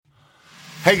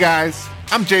Hey guys,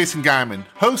 I'm Jason Guyman,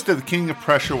 host of the King of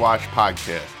Pressure Wash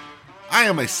podcast. I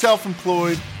am a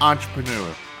self-employed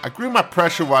entrepreneur. I grew my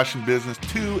pressure washing business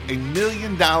to $1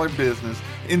 million business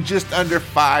in just under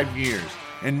 5 years.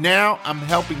 And now I'm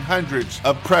helping hundreds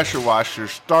of pressure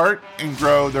washers start and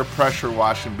grow their pressure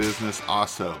washing business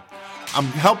also. I'm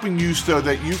helping you so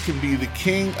that you can be the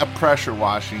king of pressure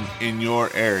washing in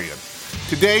your area.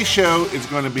 Today's show is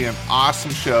going to be an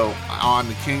awesome show on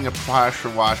the King of Pressure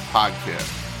Wash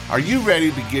podcast. Are you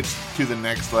ready to get to the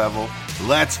next level?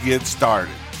 Let's get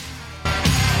started.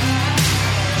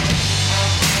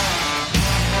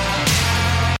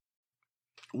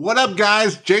 What up,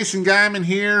 guys? Jason Guyman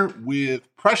here with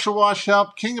Pressure Wash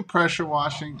Help, King of Pressure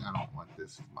Washing. I don't want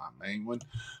this as my main one.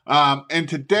 And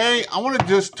today I want to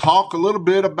just talk a little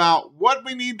bit about what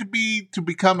we need to be to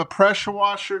become a pressure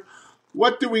washer.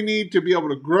 What do we need to be able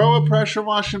to grow a pressure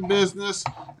washing business?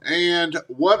 And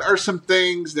what are some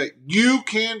things that you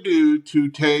can do to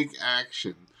take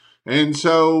action? And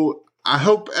so I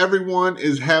hope everyone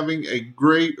is having a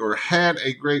great or had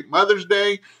a great Mother's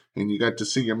Day, and you got to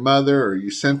see your mother or you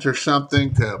sent her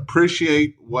something to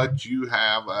appreciate what you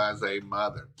have as a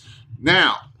mother.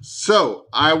 Now, so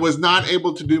I was not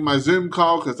able to do my Zoom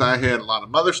call because I had a lot of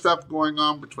mother stuff going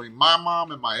on between my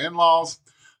mom and my in-laws.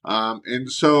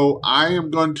 And so I am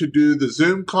going to do the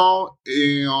Zoom call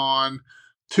on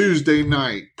Tuesday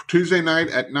night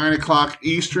at 9 o'clock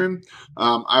Eastern.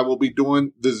 I will be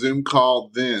doing the Zoom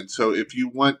call then. So if you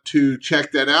want to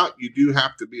check that out, you do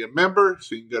have to be a member.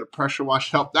 So you can go to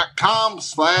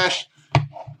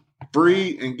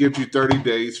pressurewashhelp.com/free and gives you 30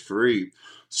 days free.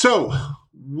 So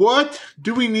what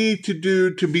do we need to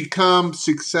do to become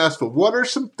successful? What are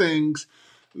some things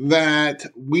that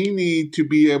we need to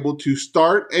be able to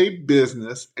start a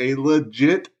business, a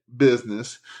legit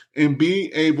business, and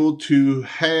be able to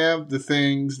have the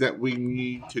things that we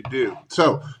need to do?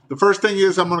 So the first thing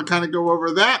is I'm going to kind of go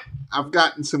over that. I've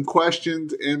gotten some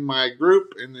questions in my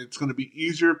group, and it's going to be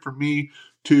easier for me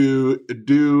to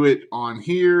do it on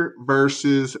here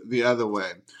versus the other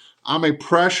way. I'm a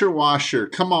pressure washer.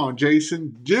 Come on,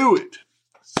 Jason, do it.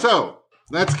 So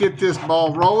let's get this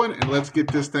ball rolling and let's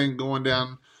get this thing going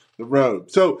down the road.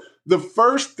 So the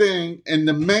first thing and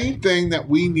the main thing that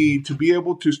we need to be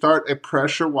able to start a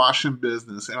pressure washing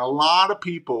business, and a lot of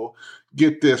people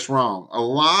get this wrong. A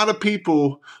lot of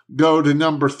people go to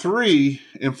number 3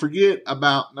 and forget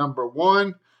about number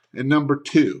 1 and number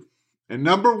 2. And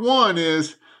number 1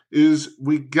 is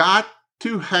we got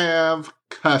to have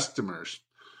customers.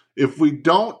 If we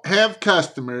don't have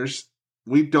customers,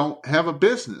 we don't have a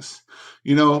business.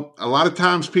 You know, a lot of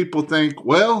times people think,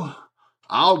 well,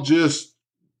 I'll just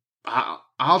buy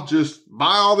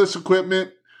all this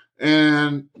equipment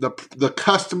and the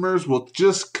customers will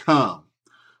just come.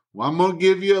 Well, I'm going to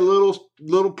give you a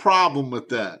little problem with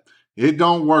that. It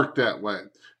don't work that way.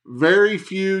 Very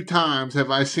few times have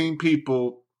I seen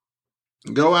people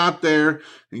go out there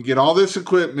and get all this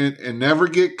equipment and never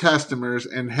get customers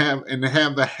and have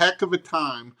the heck of a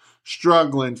time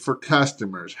struggling for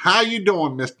customers. How you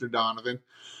doing, Mr. Donovan?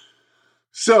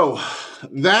 So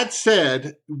that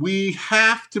said, we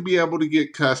have to be able to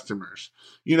get customers.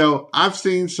 You know, I've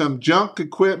seen some junk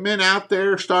equipment out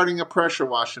there starting a pressure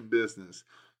washing business.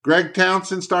 Greg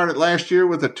Townsend started last year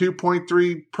with a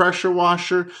 2.3 pressure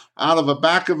washer out of the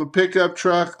back of a pickup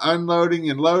truck, unloading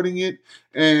and loading it,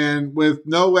 and with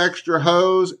no extra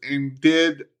hose, and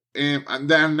then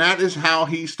that is how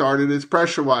he started his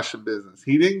pressure washing business.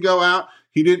 He didn't go out.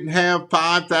 He didn't have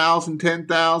 $5,000,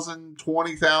 $10,000,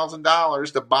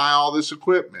 $20,000 to buy all this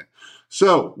equipment.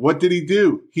 So what did he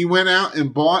do? He went out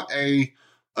and bought a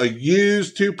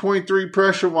used 2.3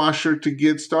 pressure washer to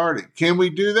get started. Can we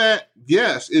do that?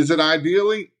 Yes. Is it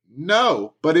ideally?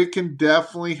 No, but it can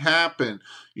definitely happen.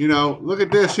 You know, look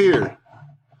at this here.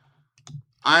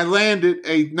 I landed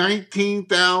a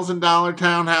 $19,000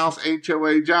 townhouse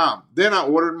HOA job. Then I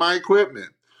ordered my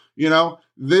equipment. You know,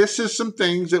 this is some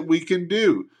things that we can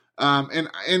do.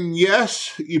 And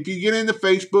yes, if you get into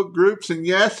Facebook groups, and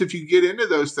yes, if you get into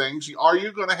those things, are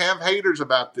you going to have haters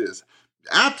about this?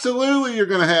 Absolutely, you're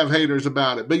going to have haters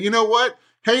about it. But you know what?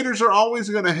 Haters are always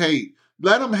going to hate.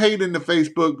 Let them hate in the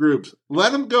Facebook groups.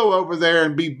 Let them go over there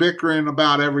and be bickering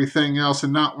about everything else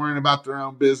and not worrying about their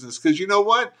own business. Because you know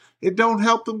what? It don't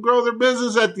help them grow their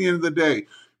business at the end of the day.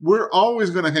 We're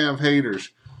always going to have haters.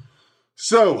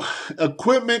 So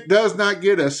equipment does not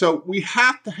get us. So we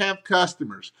have to have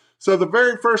customers. So the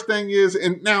very first thing is,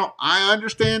 and now I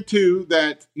understand too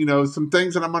that, you know, some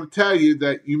things that I'm going to tell you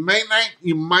that you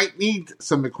might need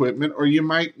some equipment, or you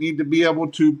might need to be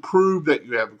able to prove that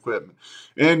you have equipment.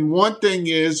 And one thing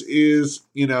is,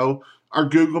 you know, our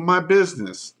Google My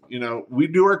Business. We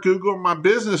do our Google My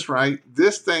Business right.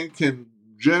 This thing can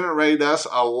generate us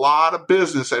a lot of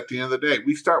business at the end of the day.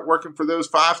 We start working for those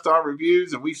 5-star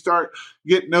reviews and we start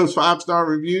getting those 5-star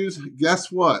reviews.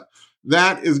 Guess what?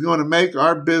 That is going to make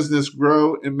our business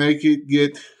grow and make it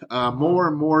get more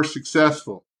and more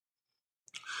successful.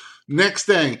 Next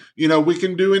thing, we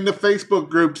can do in the Facebook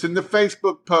groups and the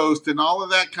Facebook post and all of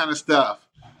that kind of stuff.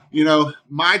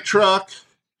 My truck,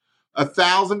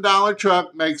 $1,000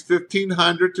 truck makes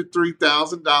 $1,500 to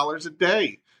 $3,000 a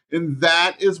day. And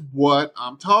that is what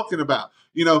I'm talking about.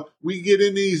 We get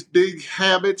in these big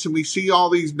habits and we see all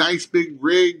these nice big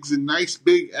rigs and nice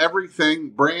big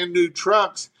everything, brand new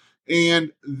trucks.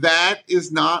 And that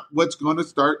is not what's going to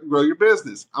start and grow your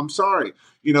business. I'm sorry.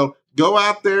 Go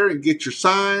out there and get your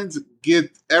signs,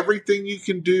 get everything you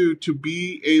can do to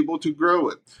be able to grow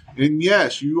it. And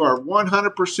yes, you are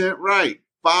 100% right.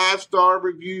 5-star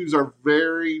reviews are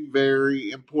very,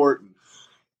 very important.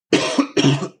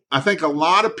 I think a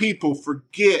lot of people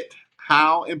forget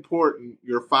how important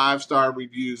your 5-star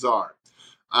reviews are.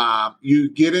 You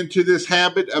get into this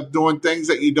habit of doing things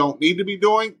that you don't need to be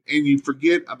doing, and you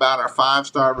forget about our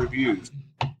 5-star reviews.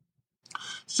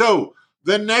 So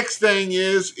the next thing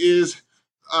is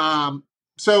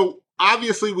so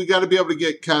obviously we got to be able to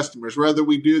get customers, whether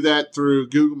we do that through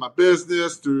Google My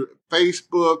Business, through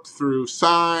Facebook, through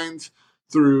signs,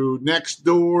 through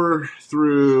Nextdoor,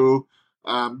 through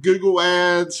Google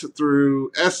Ads,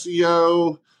 through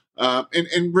SEO.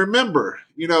 And remember,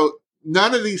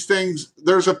 none of these things,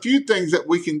 there's a few things that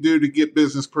we can do to get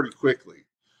business pretty quickly.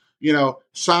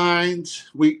 Signs,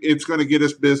 it's going to get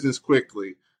us business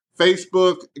quickly.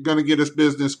 Facebook, going to get us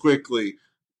business quickly.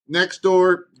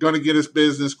 Nextdoor, going to get us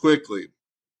business quickly.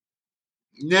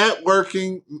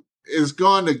 Networking is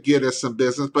going to get us some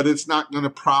business, but it's not going to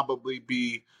probably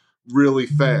be really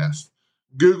fast.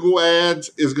 Google Ads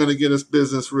is going to get us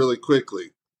business really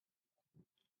quickly.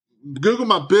 Google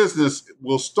My Business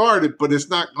will start it, but it's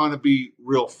not going to be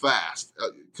real fast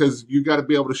because you got to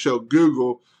be able to show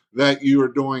Google that you are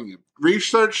doing it.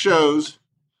 Research shows,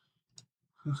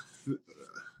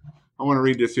 I want to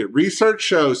read this here. Research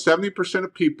shows 70%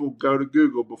 of people go to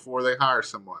Google before they hire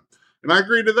someone. And I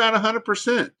agree to that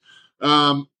 100%.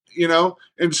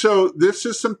 And so this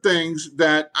is some things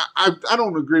that I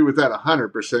don't agree with that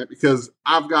 100% because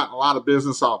I've gotten a lot of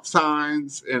business off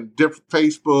signs and different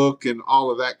Facebook and all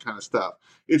of that kind of stuff.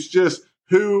 It's just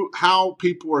how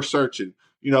people are searching.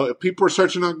 If people are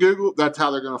searching on Google, that's how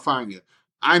they're going to find you.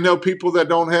 I know people that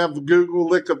don't have Google,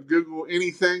 look up Google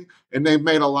anything, and they've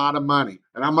made a lot of money.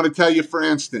 And I'm going to tell you, for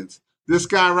instance, this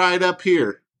guy right up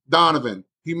here, Donovan,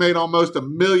 he made almost $1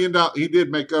 million. He did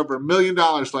make over $1 million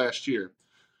last year.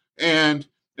 And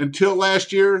until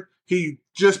last year, he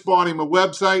just bought him a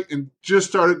website and just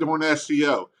started doing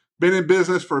SEO. Been in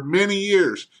business for many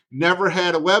years. Never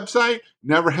had a website,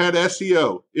 never had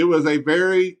SEO. It was a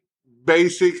very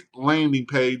basic landing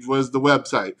page was the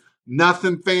website.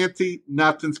 Nothing fancy,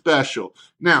 nothing special.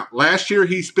 Now, last year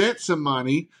he spent some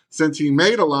money. Since he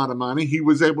made a lot of money, he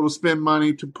was able to spend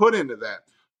money to put into that.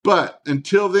 But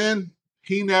until then,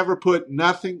 he never put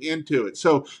nothing into it.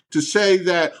 So to say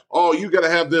that, you got to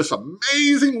have this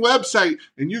amazing website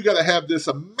and you got to have this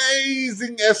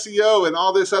amazing SEO and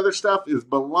all this other stuff is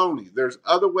baloney. There's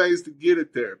other ways to get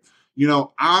it there.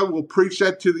 I will preach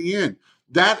that to the end.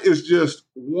 That is just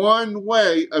one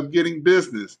way of getting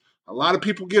business. A lot of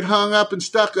people get hung up and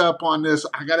stuck up on this.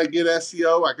 I got to get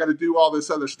SEO. I got to do all this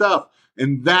other stuff.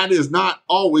 And that is not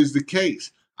always the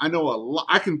case. I know a lot.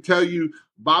 I can tell you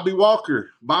Bobby Walker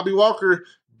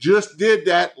just did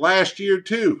that last year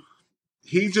too.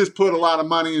 He just put a lot of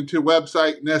money into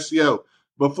website and SEO.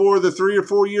 Before the 3 or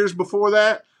 4 years before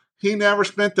that, he never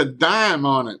spent a dime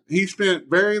on it. He spent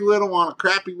very little on a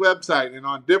crappy website and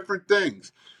on different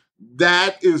things.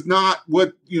 That is not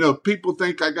what, people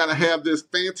think I got to have this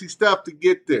fancy stuff to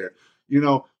get there.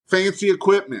 Fancy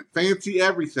equipment, fancy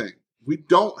everything. We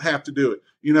don't have to do it.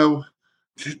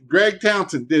 Greg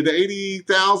Townsend did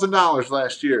 $80,000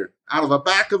 last year out of the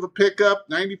back of a pickup,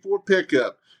 94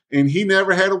 pickup, and he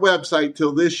never had a website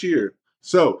till this year.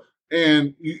 So,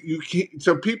 and you can't,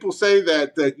 so people say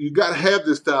that you got to have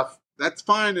this stuff. That's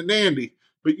fine and dandy,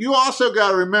 but you also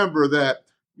got to remember that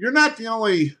you're not the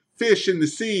only fish in the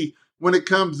sea when it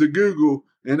comes to Google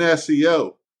and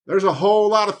SEO. There's a whole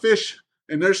lot of fish,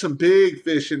 and there's some big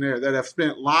fish in there that have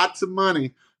spent lots of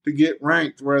money to get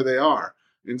ranked where they are.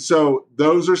 And so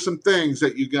those are some things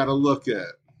that you got to look at.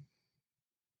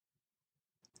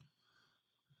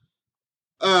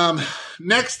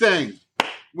 Next thing,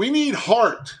 we need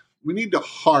heart. We need the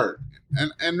heart.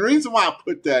 And the reason why I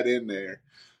put that in there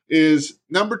is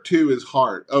number 2 is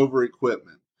heart over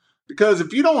equipment. Because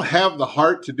if you don't have the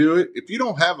heart to do it, if you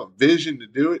don't have a vision to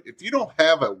do it, if you don't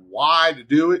have a why to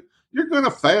do it, you're going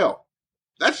to fail.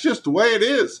 That's just the way it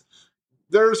is.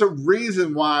 There's a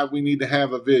reason why we need to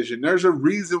have a vision. There's a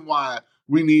reason why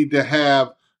we need to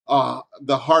have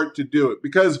the heart to do it.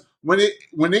 Because when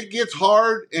it gets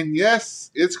hard, and yes,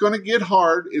 it's going to get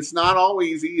hard. It's not all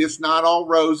easy. It's not all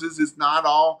roses. It's not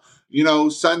all,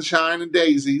 sunshine and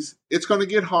daisies. It's going to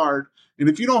get hard. And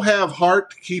if you don't have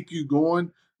heart to keep you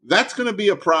going, that's going to be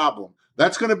a problem.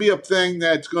 That's going to be a thing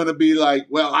that's going to be like,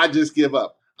 well, I just give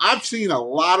up. I've seen a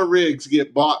lot of rigs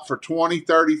get bought for $20,000,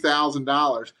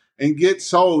 $30,000 and get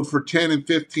sold for $10,000 and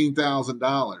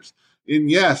 $15,000.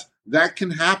 And yes, that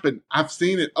can happen. I've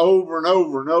seen it over and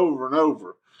over and over and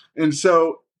over. And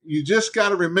so you just got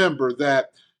to remember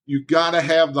that you got to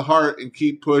have the heart and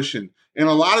keep pushing. And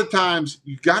a lot of times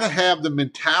you got to have the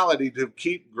mentality to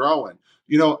keep growing,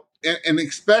 and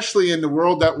especially in the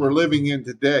world that we're living in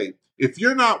today. If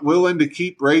you're not willing to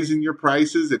keep raising your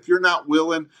prices, if you're not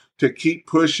willing to keep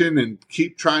pushing and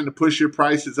keep trying to push your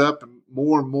prices up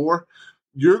more and more,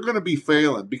 you're going to be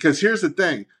failing. Because here's the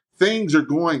thing, things are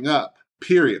going up,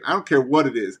 period. I don't care what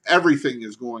it is. Everything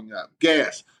is going up.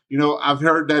 Gas. I've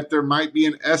heard that there might be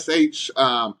an SH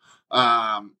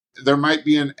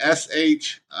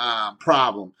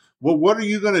problem. Well, what are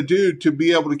you going to do to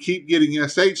be able to keep getting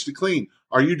SH to clean?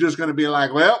 Are you just going to be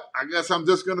like, well, I guess I'm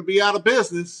just going to be out of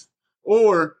business?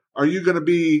 Or are you going to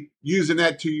be using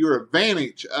that to your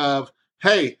advantage of,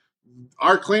 hey,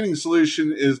 our cleaning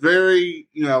solution is very,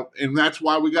 and that's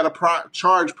why we got to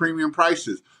charge premium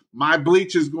prices. My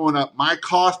bleach is going up. My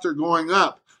costs are going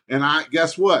up. And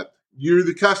guess what? You're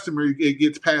the customer it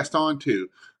gets passed on to.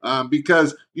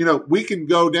 Because, we can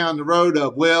go down the road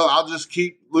of, well, I'll just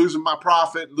keep losing my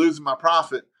profit.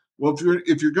 Well,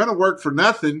 if you're going to work for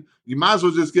nothing, you might as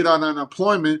well just get on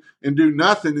unemployment and do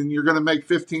nothing, and you're going to make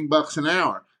 $15 an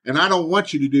hour. And I don't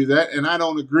want you to do that, and I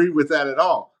don't agree with that at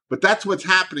all. But that's what's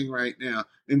happening right now.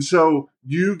 And so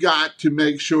you got to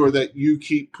make sure that you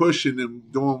keep pushing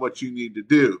and doing what you need to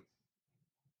do.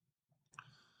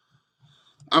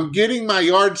 I'm getting my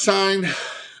yard sign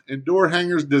and door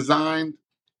hangers designed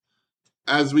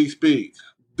as we speak.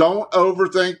 Don't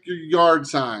overthink your yard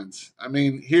signs.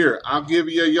 Here, I'll give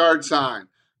you a yard sign.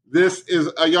 This is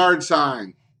a yard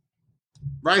sign.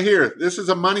 Right here, this is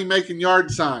a money-making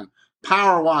yard sign.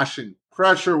 Power washing,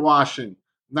 pressure washing,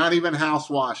 not even house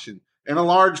washing, and a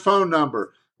large phone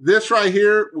number. This right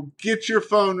here will get your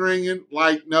phone ringing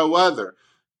like no other.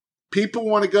 People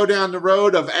want to go down the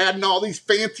road of adding all these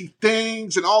fancy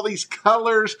things and all these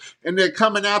colors, and they're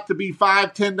coming out to be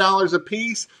 $5, $10 a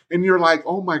piece. And you're like,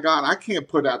 oh my God, I can't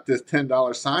put out this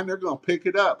 $10 sign. They're going to pick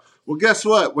it up. Well, guess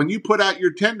what? When you put out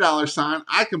your $10 sign,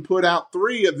 I can put out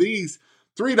 3 of these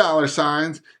 $3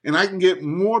 signs, and I can get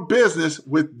more business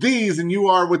with these than you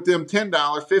are with them $10,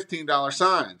 $15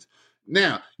 signs.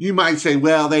 Now, you might say,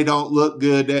 well, they don't look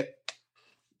good.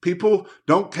 People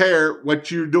don't care what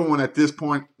you're doing at this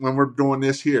point when we're doing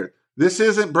this here. This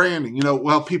isn't branding.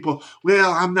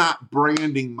 I'm not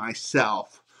branding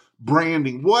myself.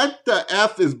 Branding. What the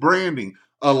F is branding?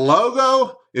 A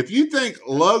logo? If you think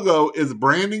logo is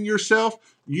branding yourself,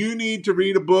 you need to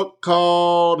read a book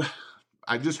called,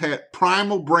 I just had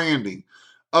Primal Branding.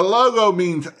 A logo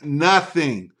means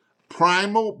nothing.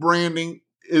 Primal branding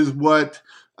is what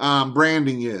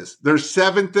branding is. There's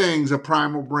 7 things of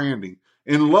primal branding.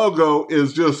 And logo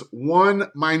is just one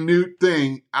minute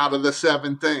thing out of the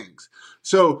 7 things.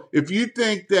 So if you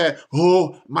think that,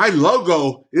 my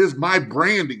logo is my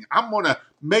branding, I'm going to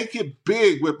make it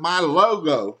big with my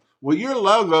logo. Well, your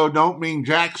logo don't mean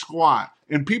jack squat.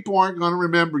 And people aren't going to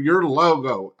remember your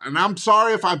logo. And I'm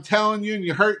sorry if I'm telling you and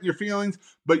you're hurting your feelings,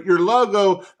 but your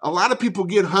logo, a lot of people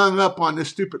get hung up on this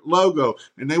stupid logo.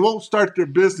 And they won't start their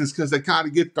business because they kind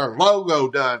of get their logo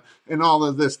done and all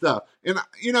of this stuff. And,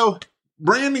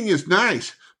 branding is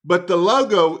nice, but the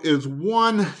logo is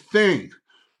one thing.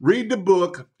 Read the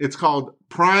book. It's called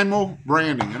Primal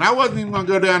Branding. And I wasn't even going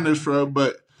to go down this road,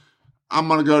 but I'm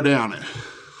going to go down it.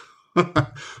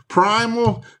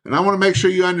 Primal, and I want to make sure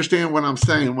you understand what I'm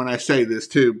saying when I say this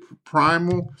too.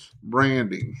 Primal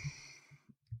Branding.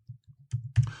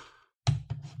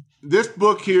 This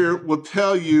book here will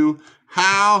tell you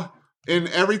how and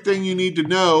everything you need to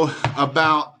know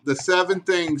about the 7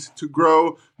 things to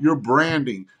grow your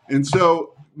branding. And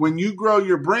so when you grow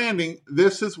your branding,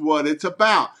 this is what it's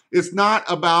about. It's not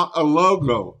about a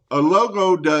logo. A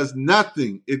logo does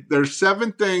nothing. There's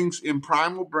 7 things in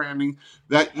Primal Branding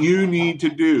that you need to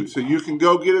do. So you can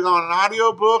go get it on an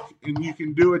audiobook and you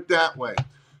can do it that way.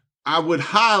 I would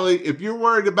highly, if you're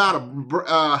worried about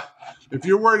if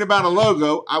you're worried about a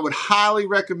logo, I would highly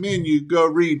recommend you go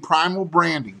read Primal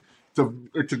Branding.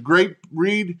 It's a great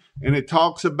read, and it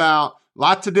talks about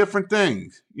lots of different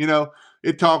things.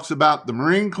 It talks about the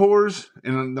Marine Corps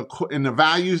and the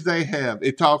values they have.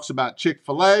 It talks about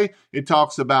Chick-fil-A. It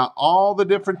talks about all the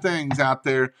different things out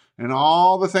there and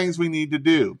all the things we need to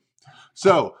do.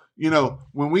 So,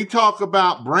 when we talk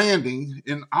about branding,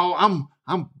 and I'm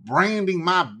branding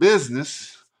my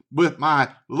business with my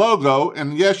logo,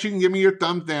 and yes, you can give me your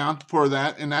thumbs down for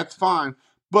that, and that's fine.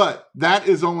 But that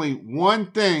is only one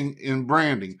thing in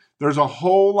branding. There's a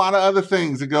whole lot of other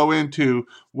things that go into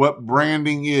what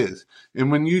branding is. And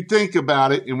when you think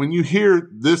about it, and when you hear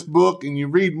this book and you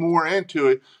read more into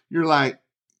it, you're like,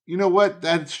 you know what?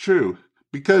 That's true.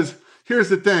 Because here's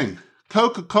the thing.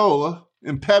 Coca-Cola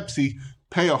and Pepsi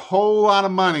pay a whole lot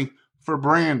of money for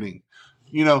branding.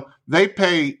 They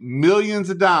pay millions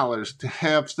of dollars to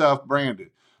have stuff branded.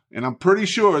 And I'm pretty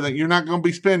sure that you're not going to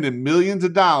be spending millions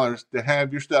of dollars to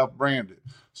have your stuff branded.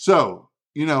 So,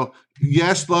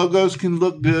 yes, logos can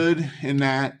look good in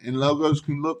that, and logos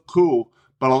can look cool.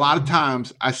 But a lot of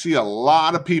times I see a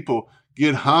lot of people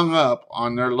get hung up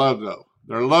on their logo.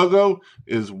 Their logo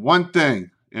is one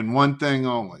thing and one thing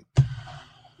only.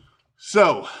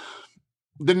 So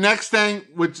the next thing,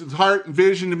 which is heart and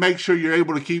vision, to make sure you're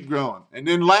able to keep growing. And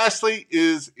then lastly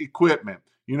is equipment.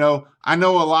 I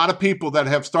know a lot of people that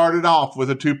have started off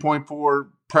with a 2.4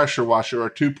 pressure washer or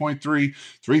 2.3,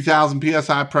 3,000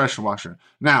 PSI pressure washer.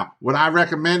 Now, would I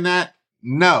recommend that?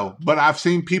 No, but I've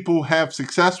seen people have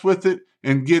success with it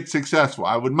and get successful.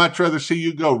 I would much rather see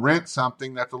you go rent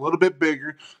something that's a little bit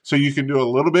bigger so you can do a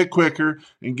little bit quicker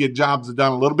and get jobs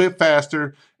done a little bit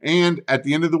faster. And at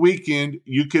the end of the weekend,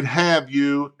 you could have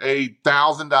you a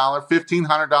 $1,000,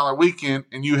 $1,500 weekend,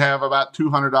 and you have about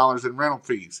 $200 in rental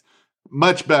fees.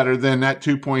 Much better than that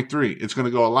 2.3. It's going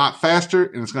to go a lot faster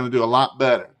and it's going to do a lot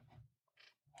better.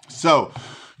 So,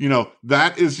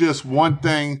 that is just one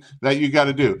thing that you got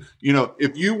to do.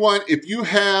 If you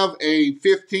have a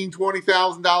 $15,000,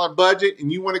 $20,000 budget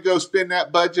and you want to go spend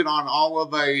that budget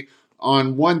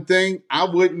on one thing, I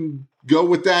wouldn't go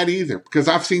with that either, because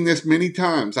I've seen this many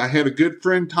times. I had a good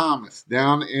friend, Thomas,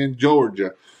 down in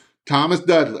Georgia. Thomas,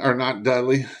 I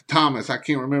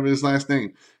can't remember his last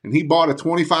name. And he bought a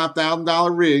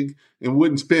 $25,000 rig and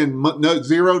wouldn't spend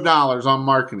 $0 on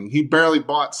marketing. He barely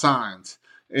bought signs.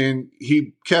 And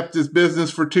he kept his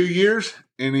business for 2 years,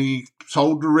 and he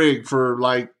sold the rig for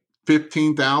like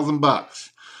 $15,000.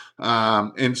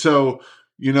 And so,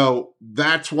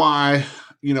 that's why,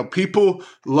 people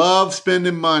love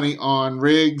spending money on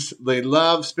rigs. They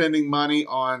love spending money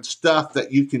on stuff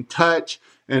that you can touch,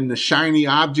 and the shiny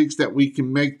objects that we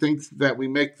make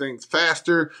things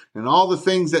faster, and all the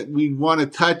things that we want to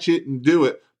touch it and do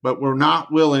it, but we're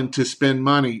not willing to spend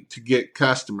money to get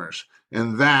customers.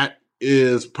 And that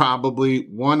is probably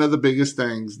one of the biggest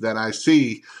things that I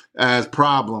see as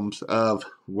problems of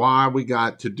why we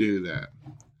got to do that.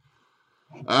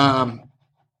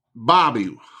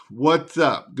 Bobby, what's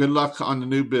up? Good luck on the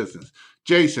new business.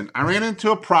 Jason, I ran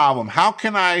into a problem. How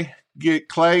can I get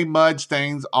clay mud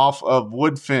stains off of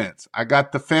wood fence? I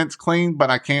got the fence clean,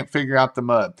 but I can't figure out the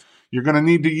mud. You're going to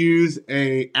need to use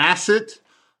an acid.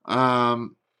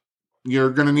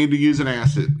 You're going to need to use an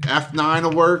acid. F9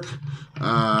 will work.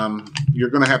 You're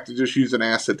going to have to just use an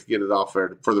acid to get it off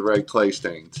there for the red clay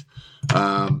stains,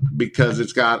 because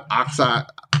it's got oxide.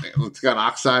 It's got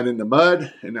oxide in the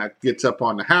mud, and that gets up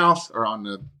on the house or on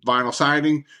the vinyl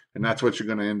siding, and that's what you're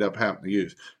going to end up having to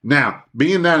use. Now,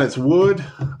 being that it's wood,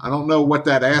 I don't know what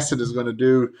that acid is going to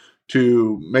do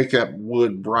to make that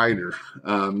wood brighter.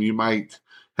 You might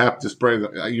have to spray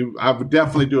I would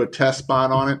definitely do a test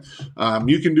spot on it.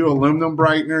 You can do aluminum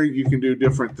brightener. You can do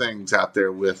different things out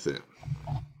there with it.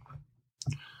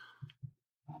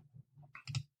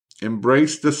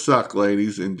 Embrace the suck,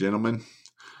 ladies and gentlemen.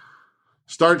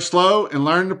 Start slow and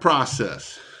learn the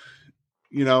process.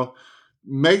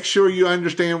 Make sure you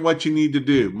understand what you need to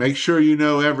do. Make sure you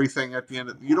know everything at the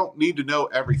end. You don't need to know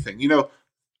everything.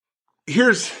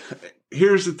 Here's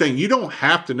the thing. You don't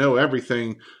have to know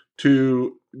everything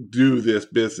to do this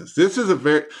business. This is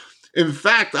in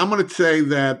fact, I'm going to say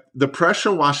that the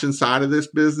pressure washing side of this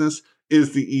business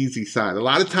is the easy side. A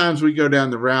lot of times we go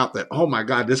down the route that, oh my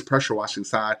God, this pressure washing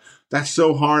side, that's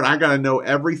so hard. I got to know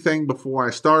everything before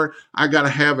I start. I got to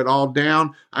have it all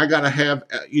down. I got to have,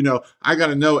 I got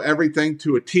to know everything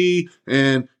to a T,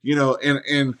 and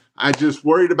I just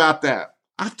worried about that.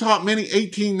 I've taught many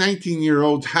 18,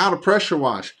 19-year-olds how to pressure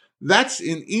wash. That's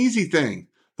an easy thing.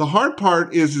 The hard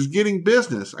part is getting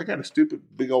business. I got a stupid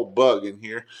big old bug in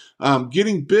here.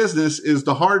 Getting business is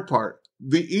the hard part.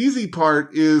 The easy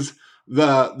part is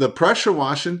the pressure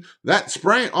washing, that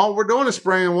spraying, all we're doing is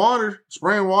spraying water,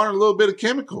 a little bit of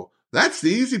chemical. That's the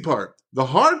easy part. The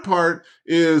hard part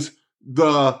is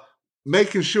the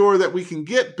making sure that we can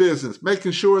get business,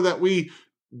 making sure that we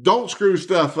don't screw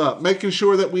stuff up, making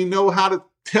sure that we know how to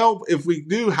tell, if we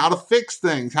do, how to fix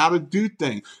things, how to do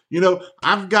things.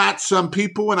 I've got some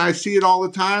people, and I see it all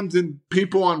the times in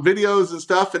people on videos and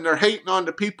stuff, and they're hating on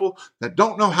the people that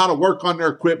don't know how to work on their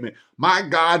equipment. My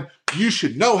God, you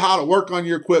should know how to work on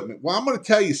your equipment. Well, I'm going to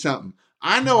tell you something.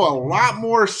 I know a lot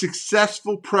more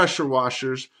successful pressure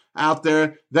washers out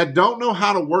there that don't know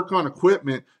how to work on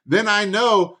equipment than I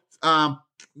know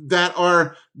that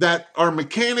are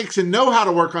mechanics and know how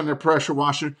to work on their pressure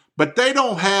washer, but they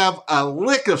don't have a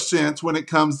lick of sense when it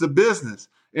comes to business,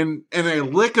 and a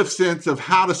lick of sense of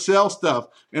how to sell stuff,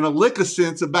 and a lick of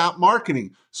sense about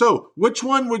marketing. So which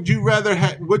one would you rather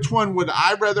have? Which one would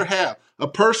I rather have? A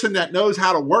person that knows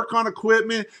how to work on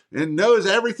equipment and knows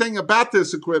everything about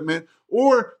this equipment,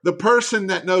 or the person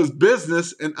that knows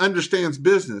business and understands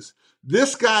business?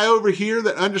 This guy over here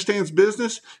that understands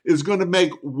business is going to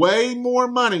make way more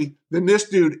money than this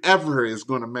dude ever is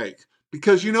going to make.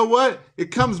 Because you know what?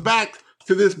 It comes back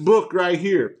to this book right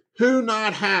here. Who,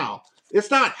 not how.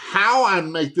 It's not how I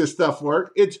make this stuff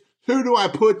work. It's who do I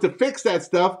put to fix that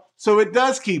stuff so it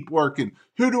does keep working?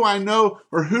 Who do I know,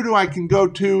 or who do I can go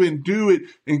to and do it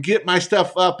and get my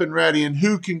stuff up and ready, and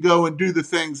who can go and do the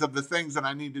things that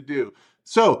I need to do?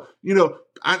 So,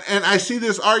 I see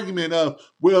this argument of,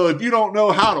 well, if you don't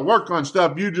know how to work on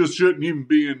stuff, you just shouldn't even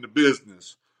be in the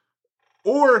business.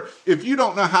 Or if you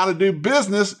don't know how to do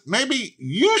business, maybe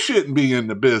you shouldn't be in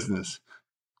the business.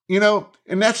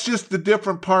 And that's just the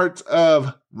different parts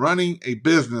of running a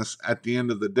business at the end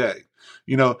of the day.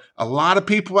 A lot of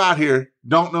people out here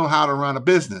don't know how to run a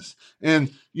business.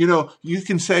 And, you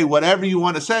can say whatever you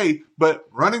want to say, but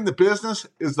running the business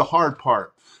is the hard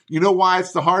part. You know why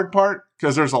it's the hard part?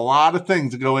 Because there's a lot of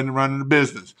things that go into running a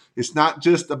business. It's not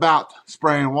just about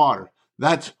spraying water.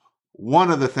 That's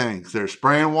one of the things. There's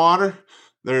spraying water.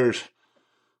 There's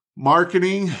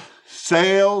marketing,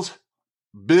 sales,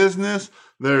 business.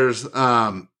 There's,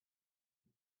 I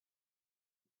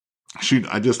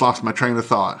just lost my train of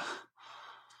thought.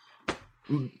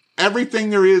 Everything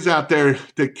there is out there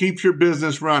that keeps your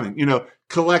business running,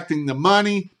 collecting the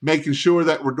money, making sure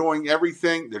that we're doing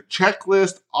everything, the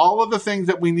checklist, all of the things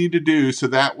that we need to do so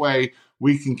that way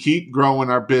we can keep growing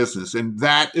our business. And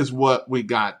that is what we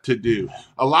got to do.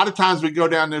 A lot of times we go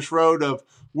down this road of,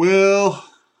 well,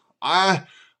 I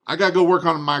got to go work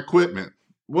on my equipment.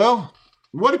 Well,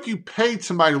 what if you paid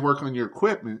somebody to work on your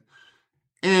equipment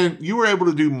and you were able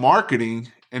to do marketing,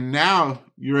 and now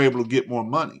you're able to get more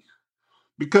money?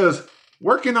 Because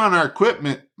working on our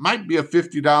equipment might be a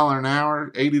 $50 an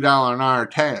hour, $80 an hour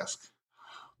task.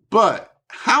 But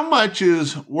how much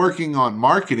is working on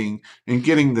marketing and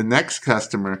getting the next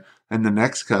customer and the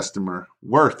next customer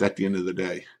worth at the end of the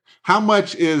day? How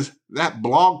much is that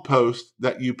blog post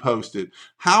that you posted?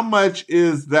 How much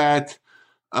is that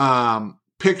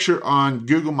picture on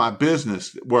Google My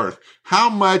Business worth? How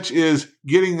much is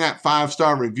getting that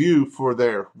 5-star review for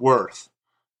their worth?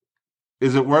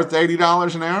 Is it worth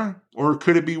 $80 an hour, or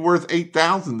could it be worth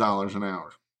 $8,000 an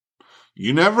hour?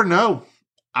 You never know.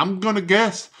 I'm going to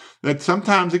guess that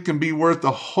sometimes it can be worth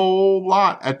a whole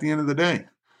lot at the end of the day.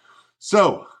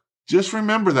 So just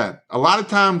remember that. A lot of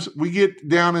times we get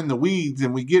down in the weeds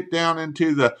and we get down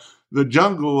into the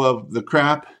jungle of the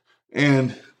crap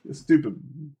and the stupid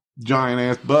giant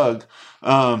ass bug.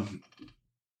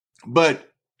 But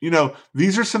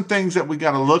these are some things that we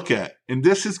got to look at. And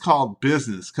this is called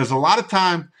business, because a lot of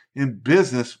time in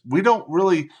business, we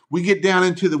get down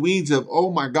into the weeds of,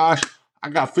 oh my gosh, I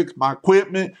got to fix my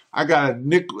equipment. I got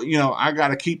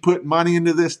to keep putting money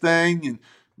into this thing. And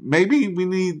maybe we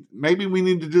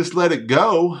need to just let it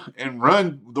go and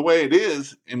run the way it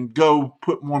is and go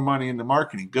put more money into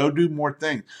marketing. Go do more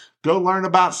things. Go learn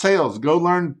about sales. Go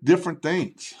learn different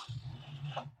things.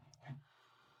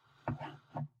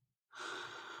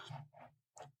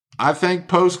 I think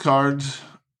postcards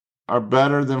are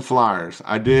better than flyers.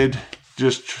 I did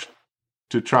just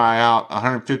to try out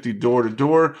 150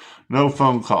 door-to-door, no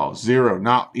phone calls, 0,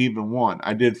 not even 1.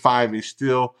 I did 5, is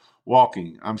still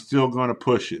walking. I'm still going to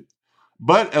push it.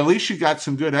 But at least you got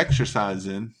some good exercise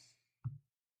in.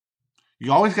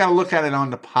 You always got to look at it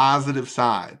on the positive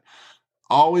side.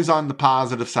 Always on the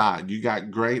positive side. You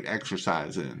got great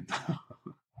exercise in.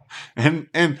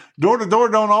 And door to door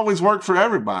don't always work for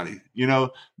everybody.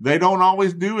 They don't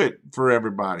always do it for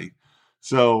everybody.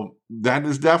 So that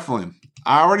is definitely.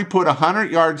 I already put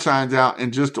 100 yard signs out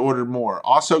and just ordered more.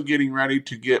 Also getting ready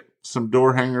to get some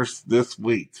door hangers this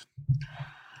week.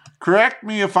 Correct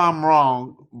me if I'm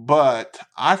wrong, but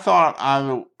I thought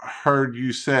I heard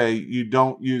you say you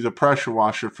don't use a pressure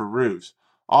washer for roofs.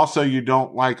 Also, you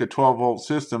don't like a 12-volt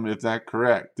system. Is that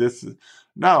correct?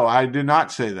 No, I did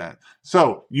not say that.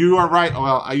 So you are right.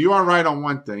 Well, you are right on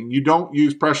one thing. You don't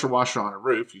use pressure washer on a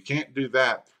roof. You can't do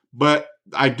that. But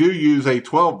I do use a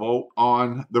 12-volt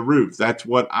on the roof. That's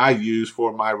what I use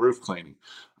for my roof cleaning.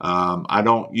 I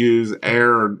don't use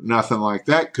air or nothing like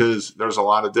that because there's a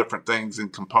lot of different things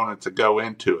and components that go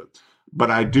into it.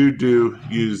 But I do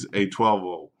use a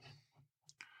 12-volt.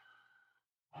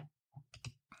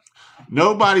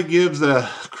 Nobody gives a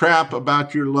crap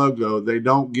about your logo. They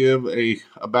don't give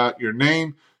about your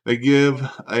name. They give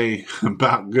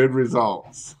about good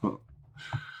results.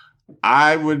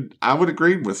 I would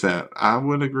agree with that. I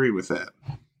would agree with that.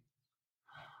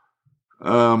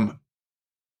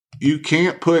 You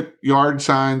can't put yard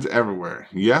signs everywhere.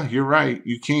 Yeah, you're right.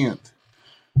 You can't.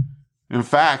 In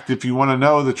fact, if you want to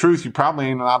know the truth, you probably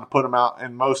ain't allowed to put them out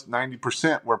in most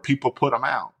 90% where people put them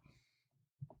out.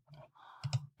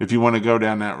 If you want to go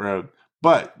down that road.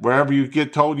 But wherever you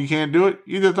get told you can't do it,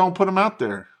 you just don't put them out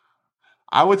there.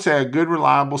 I would say a good,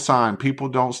 reliable sign. People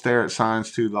don't stare at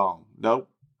signs too long. Nope.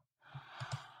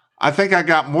 I think I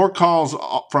got more calls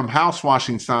from house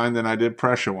washing sign than I did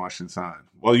pressure washing sign.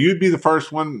 Well, you'd be the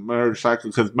first one, motorcycle,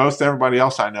 because most everybody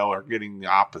else I know are getting the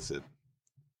opposite.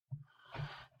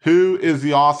 Who is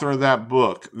the author of that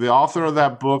book? The author of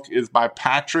that book is by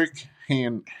Patrick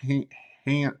Hanlon,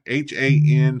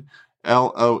 Hanlon,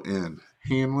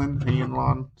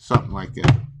 something like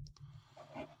that.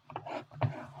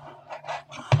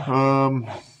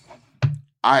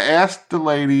 I asked the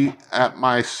lady at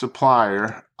my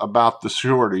supplier about the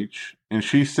shortage, and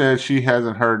she said she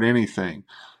hasn't heard anything.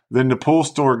 Then the pool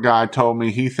store guy told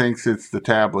me he thinks it's the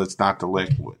tablets, not the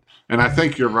liquid. And I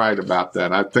think you're right about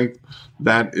that. I think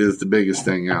that is the biggest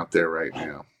thing out there right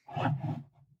now.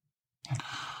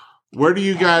 Where do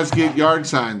you guys get yard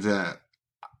signs at?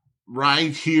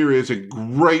 Right here is a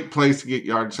great place to get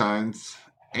yard signs,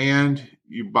 and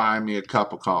you buy me a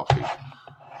cup of coffee.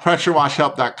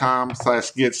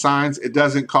 PressureWashHelp.com/get signs. It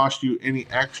doesn't cost you any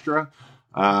extra.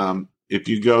 If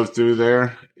you go through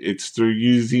there, it's through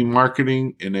UZ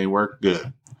Marketing, and they work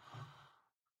good.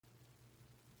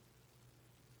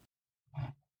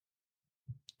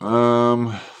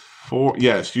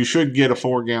 Yes, you should get a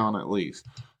 4-gallon at least.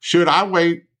 Should I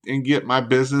wait and get my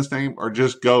business name or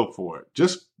just go for it?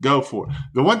 Just go for it.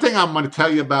 The one thing I'm going to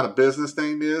tell you about a business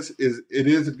name is it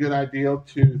is a good idea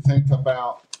to think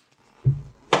about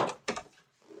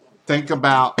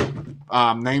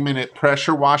naming it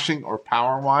pressure washing or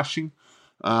power washing.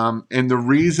 And the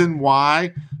reason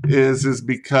why is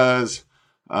because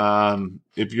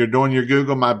if you're doing your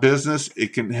Google My Business,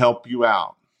 it can help you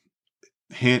out.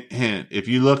 Hint, hint. If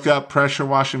you look up pressure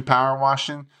washing, power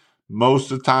washing,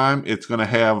 most of the time it's going to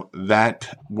have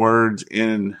that words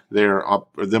in there.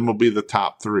 Them will be the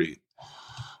top 3.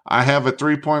 I have a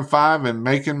 3.5 and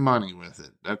making money with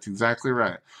it. That's exactly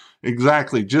right.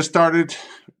 Exactly. Just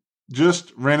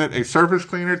rented a surface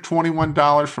cleaner,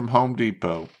 $21 from Home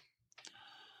Depot.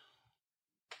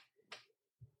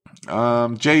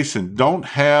 Jason, don't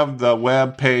have the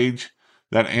web page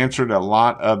that answered a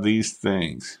lot of these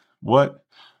things. What?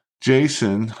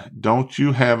 Jason, don't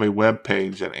you have a web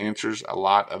page that answers a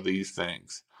lot of these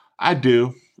things? I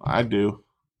do.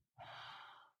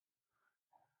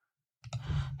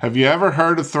 Have you ever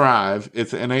heard of Thrive?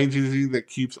 It's an agency that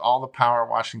keeps all the power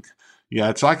washing. Yeah,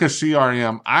 it's like a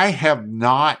CRM. I have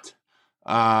not.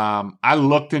 I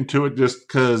looked into it just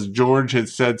because George had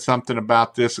said something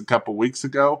about this a couple weeks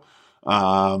ago.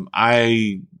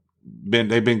 They've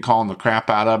been calling the crap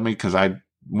out of me because I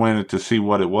wanted to see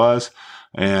what it was,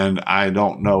 and I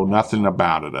don't know nothing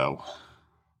about it though.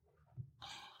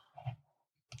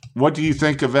 What do you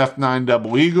think of F9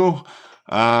 Double Eagle?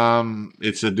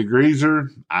 It's a degreaser.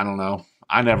 I don't know.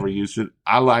 I never used it.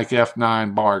 I like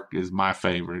F9 Bark is my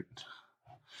favorite.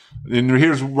 And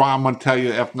here's why I'm going to tell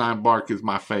you F9 Bark is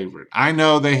my favorite. I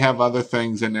know they have other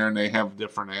things in there and they have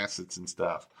different acids and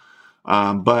stuff.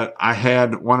 But I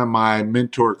had one of my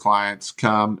mentor clients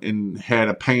come and had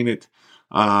a painted,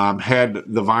 had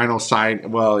the vinyl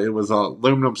siding. Well, it was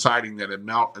aluminum siding that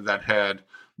had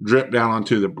dripped down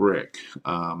onto the brick.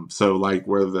 So like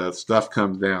where the stuff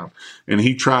comes down. And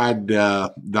he tried,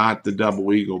 not the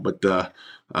Double Eagle, but the,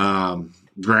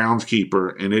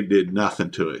 groundskeeper, and it did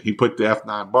nothing to it. He put the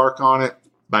F9 Bark on it,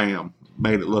 bam,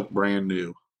 made it look brand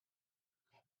new.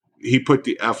 He put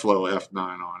the F-Low F9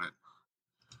 on it.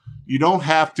 You don't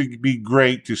have to be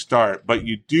great to start, but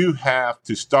you do have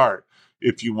to start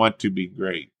if you want to be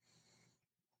great.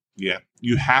 Yeah,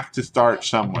 you have to start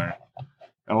somewhere.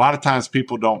 And a lot of times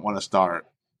people don't want to start.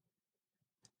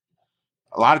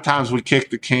 A lot of times we kick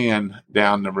the can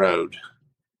down the road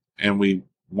and we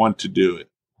want to do it.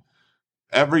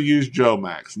 Ever used Joe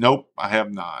Max? Nope, I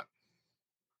have not.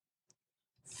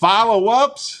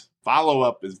 Follow-ups?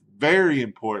 Follow-up is very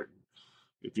important.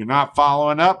 If you're not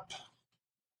following up,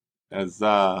 as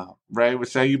Ray would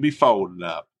say, you'd be folded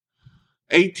up.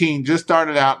 18, just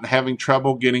started out and having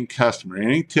trouble getting customer.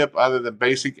 Any tip other than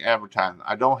basic advertising?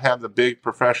 I don't have the big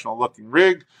professional looking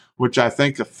rig, which I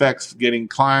think affects getting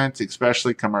clients,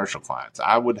 especially commercial clients.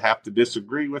 I would have to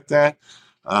disagree with that.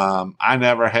 I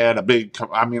never had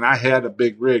I had a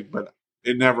big rig, but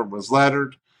it never was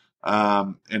lettered.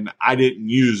 And I didn't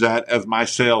use that as my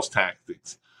sales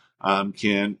tactics,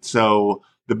 Ken. So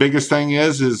the biggest thing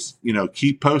is,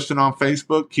 keep posting on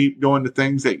Facebook, keep doing the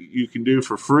things that you can do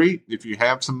for free. If you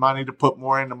have some money to put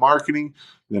more into marketing,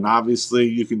 then obviously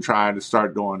you can try to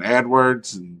start doing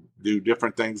AdWords and do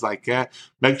different things like that.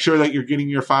 Make sure that you're getting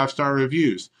your 5-star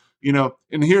reviews,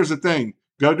 and here's the thing,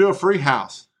 go do a free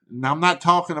house. Now, I'm not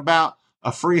talking about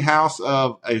a free house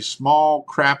of a small,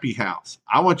 crappy house.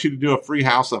 I want you to do a free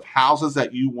house of houses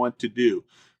that you want to do.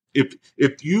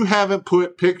 If you haven't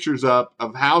put pictures up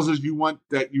of houses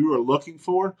that you are looking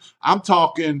for, I'm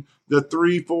talking the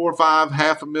 $3, $4, $5,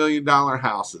 $500,000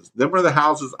 houses. Them are the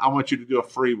houses I want you to do a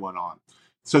free one on,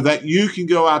 so that you can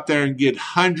go out there and get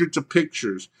hundreds of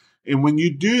pictures. And when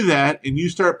you do that and you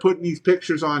start putting these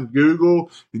pictures on Google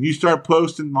and you start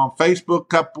posting them on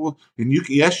Facebook, and you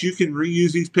can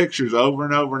reuse these pictures over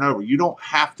and over and over. You don't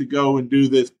have to go and do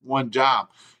this one job.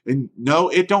 And no,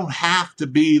 it don't have to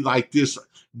be like this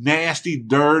nasty,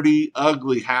 dirty,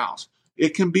 ugly house.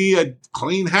 It can be a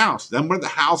clean house. Them are the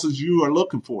houses you are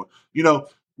looking for.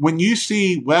 When you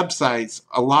see websites,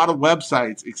 a lot of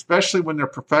websites, especially when they're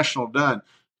professional done,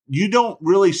 you don't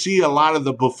really see a lot of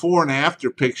the before and after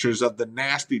pictures of the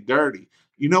nasty, dirty.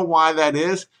 You know why that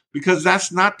is? Because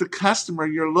that's not the customer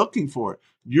you're looking for.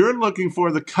 You're looking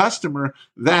for the customer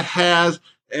that has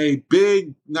a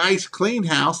big, nice, clean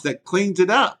house that cleans it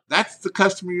up. That's the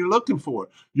customer you're looking for.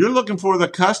 You're looking for the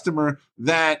customer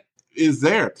that is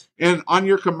there. And on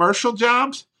your commercial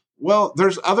jobs, well,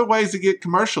 there's other ways to get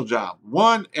commercial job.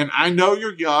 One, and I know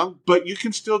you're young, but you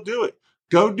can still do it.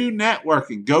 Go do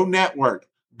networking. Go network.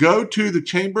 Go to the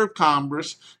Chamber of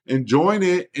Commerce and join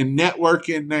it and network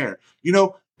in there.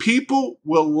 People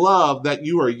will love that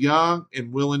you are young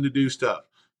and willing to do stuff.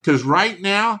 Because right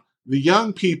now, the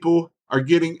young people are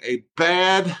getting a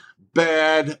bad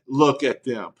look at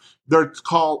them. A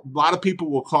lot of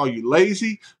people will call you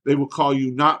lazy. They will call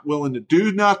you not willing to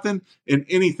do nothing and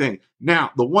anything.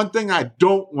 Now, the one thing I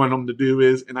don't want them to do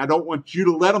is, and I don't want you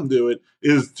to let them do it,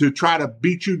 is to try to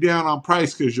beat you down on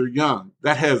price because you're young.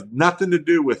 That has nothing to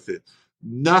do with it.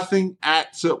 Nothing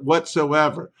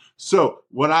whatsoever. So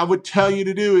what I would tell you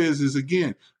to do is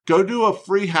again, go do a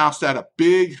free house at a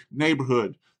big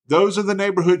neighborhood. Those are the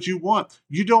neighborhoods you want.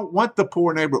 You don't want the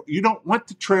poor neighborhood. You don't want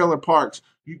the trailer parks.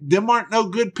 Them aren't no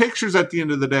good pictures at the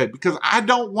end of the day, because I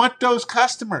don't want those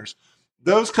customers.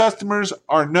 Those customers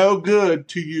are no good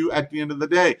to you at the end of the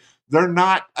day. They're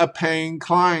not a paying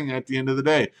client at the end of the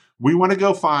day. We want to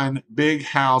go find big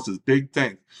houses, big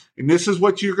things. And this is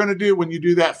what you're going to do when you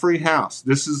do that free house.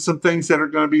 This is some things that are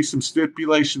going to be some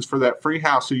stipulations for that free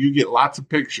house so you get lots of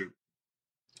pictures.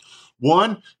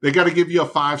 One, they got to give you a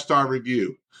 5-star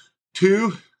review.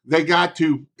 2, they got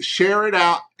to share it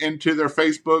out into their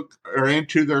Facebook or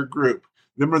into their group.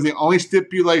 Them are the only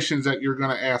stipulations that you're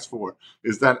going to ask for,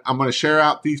 is that I'm going to share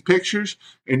out these pictures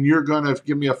and you're going to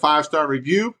give me a 5-star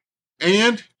review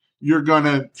and you're going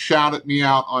to shout at me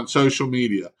out on social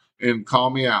media and call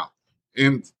me out.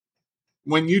 And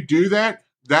when you do that,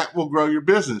 that will grow your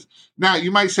business. Now,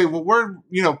 you might say, well,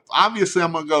 obviously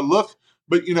I'm going to go look,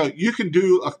 but, you can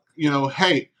do,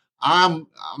 hey, I'm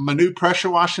a new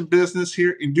pressure washing business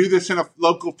here, and do this in a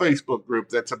local Facebook group.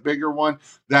 That's a bigger one,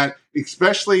 that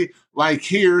especially like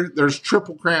here, there's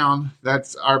Triple Crown.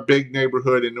 That's our big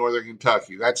neighborhood in Northern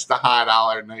Kentucky. That's the high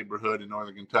dollar neighborhood in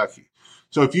Northern Kentucky.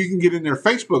 So if you can get in their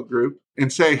Facebook group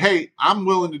and say, hey, I'm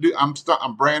willing to do,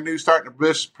 I'm brand new, starting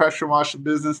a pressure washing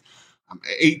business. I'm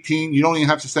 18. You don't even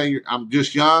have to say I'm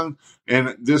just young,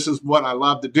 and this is what I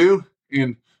love to do.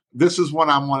 And this is what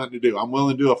I'm wanting to do. I'm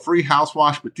willing to do a free house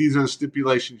wash, but these are the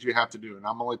stipulations you have to do. And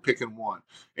I'm only picking one.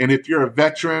 And if you're a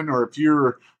veteran or if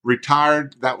you're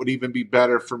retired, that would even be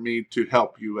better for me to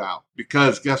help you out.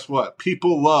 Because guess what?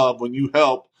 People love when you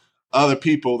help other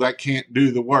people that can't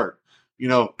do the work.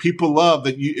 People love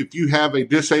that if you have a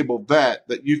disabled vet,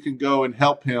 that you can go and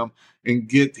help him and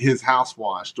get his house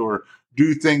washed or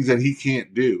do things that he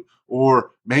can't do.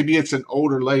 Or maybe it's an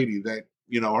older lady that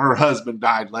her husband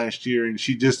died last year and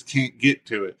she just can't get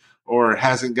to it or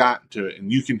hasn't gotten to it,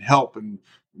 and you can help and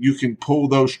you can pull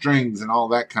those strings and all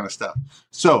that kind of stuff.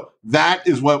 So that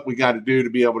is what we got to do to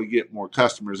be able to get more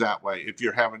customers that way if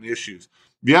you're having issues.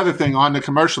 The other thing on the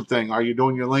commercial thing, are you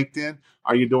doing your LinkedIn?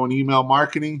 Are you doing email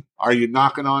marketing? Are you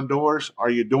knocking on doors? Are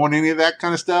you doing any of that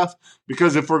kind of stuff?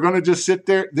 Because if we're going to just sit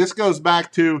there, this goes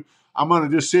back to, I'm going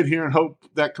to just sit here and hope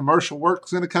that commercial work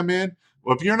is going to come in.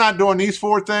 Well, if you're not doing these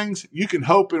 4 things, you can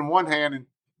hope in one hand and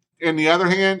in the other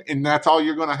hand, and that's all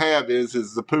you're going to have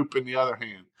is the poop in the other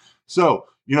hand. So,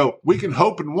 we can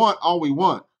hope and want all we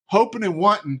want. Hoping and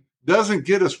wanting doesn't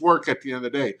get us work at the end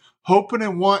of the day. Hoping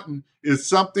and wanting is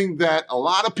something that a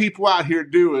lot of people out here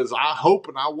do is I hope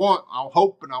and I want, I'll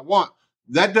hope and I want.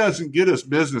 That doesn't get us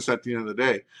business at the end of the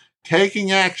day.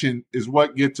 Taking action is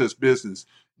what gets us business.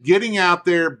 Getting out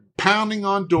there, pounding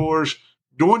on doors,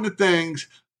 doing the things,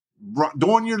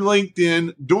 doing your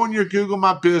LinkedIn, doing your Google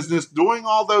My Business, doing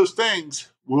all those things.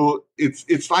 Well,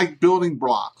 it's like building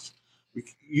blocks.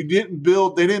 They didn't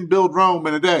build Rome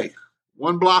in a day.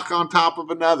 One block on top of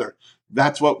another.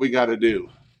 That's what we got to do.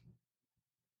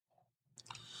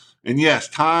 And yes,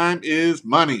 time is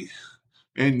money.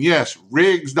 And yes,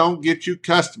 rigs don't get you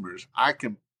customers. I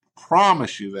can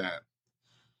promise you that.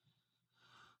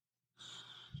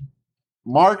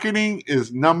 Marketing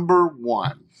is number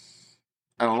one.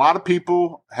 And a lot of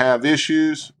people have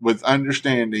issues with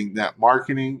understanding that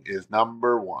marketing is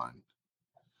number one.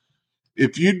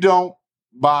 If you don't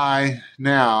buy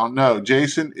now, no,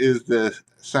 Jason is the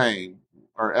same,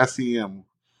 or SEM,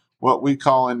 what we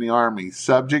call in the Army,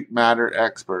 subject matter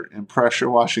expert in pressure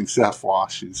washing,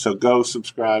 self-washing. So go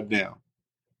subscribe now.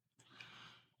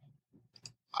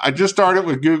 I just started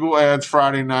with Google Ads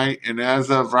Friday night, and as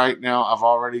of right now, I've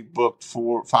already booked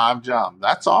 5 jobs.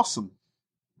 That's awesome.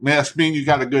 Must mean you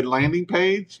got a good landing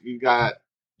page.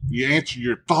 You answer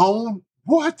your phone.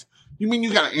 What? You mean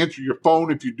you got to answer your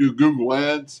phone if you do Google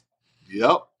Ads?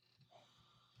 Yep.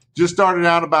 Just started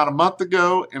out about a month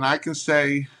ago, and I can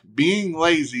say being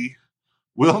lazy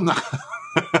will not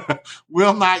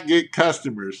get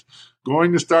customers.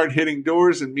 Going to start hitting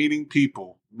doors and meeting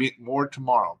people. Meet more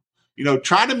tomorrow.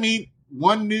 Try to meet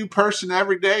 1 new person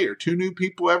every day or 2 new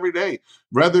people every day.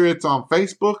 Whether it's on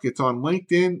Facebook, it's on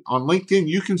LinkedIn. On LinkedIn,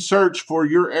 you can search for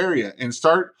your area and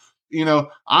start,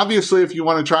 obviously if you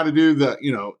want to try to do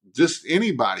just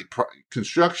anybody,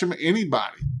 construction,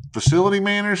 anybody, facility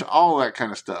managers, all that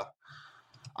kind of stuff.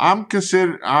 I'm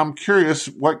curious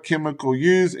what chemical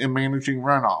used in managing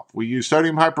runoff. We use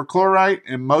sodium hypochlorite,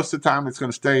 and most of the time it's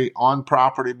going to stay on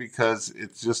property because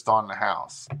it's just on the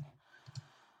house.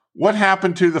 What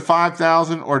happened to the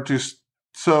 5,000 or to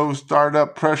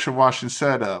startup pressure washing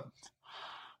setup?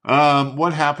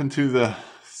 What happened to the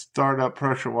startup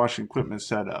pressure washing equipment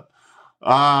setup?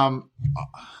 Because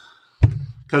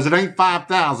it ain't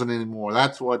 5,000 anymore.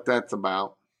 That's what that's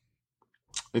about.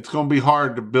 It's going to be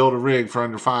hard to build a rig for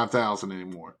under 5,000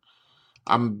 anymore.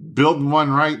 I'm building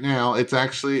one right now. It's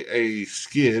actually a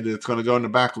skid. It's going to go in the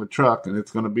back of a truck, and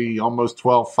it's going to be almost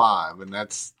 12.5, and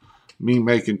that's me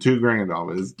making $2,000 off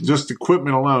it. Just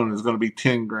equipment alone is going to be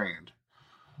 $10,000.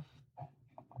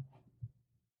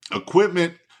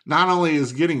 Equipment not only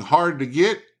is getting hard to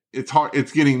get,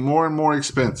 it's getting more and more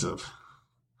expensive.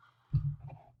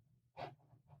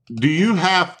 Do you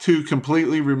have to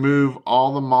completely remove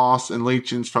all the moss and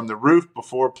leachings from the roof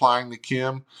before applying the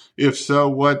chem? If so,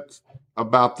 what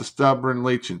about the stubborn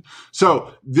leaching?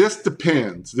 So this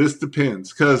depends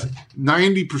because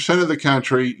 90% of the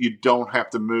country, you don't have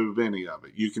to move any of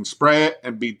it. You can spray it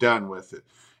and be done with it.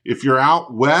 If you're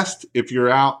out west, if you're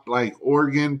out like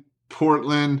Oregon,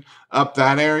 Portland, up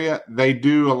that area,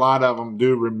 a lot of them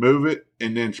do remove it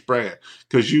and then spray it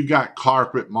because you got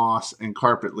carpet moss and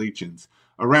carpet leachings.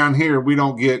 Around here, we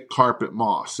don't get carpet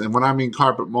moss. And when I mean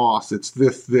carpet moss, it's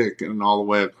this thick and all the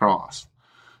way across.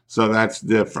 So that's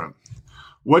different.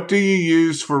 What do you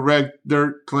use for red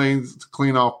dirt to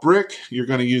clean off brick? You're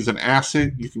going to use an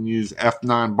acid. You can use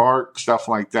F9 bark. Stuff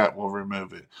like that will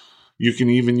remove it. You can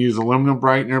even use aluminum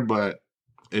brightener, but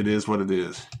it is what it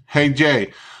is. Hey,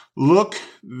 Jay, look,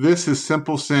 this is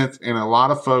simple sense, and a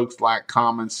lot of folks lack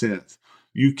common sense.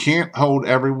 You can't hold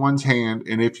everyone's hand,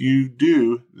 and if you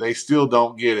do, they still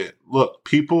don't get it. Look,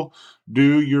 people,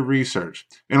 do your research.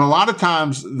 And a lot of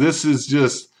times, this is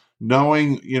just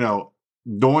knowing,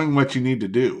 doing what you need to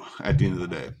do at the end of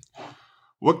the day.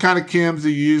 What kind of chems do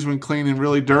you use when cleaning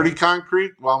really dirty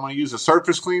concrete? Well, I'm going to use a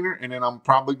surface cleaner, and then I'm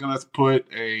probably going to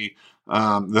put the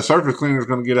surface cleaner is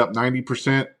going to get up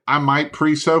 90%. I might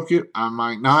pre-soak it. I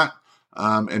might not.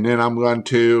 And then I'm going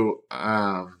to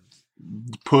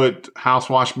put house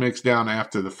wash mix down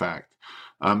after the fact.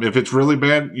 If it's really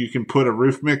bad, you can put a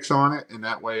roof mix on it, and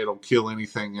that way it'll kill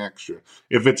anything extra.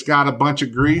 If it's got a bunch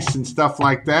of grease and stuff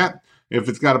like that, if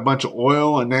it's got a bunch of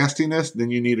oil and nastiness,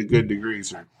 then you need a good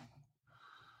degreaser.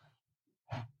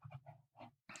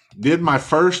 Did my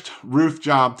first roof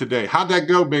job today. How'd that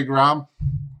go, Big Rob?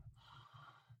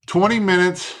 20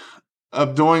 minutes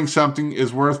of doing something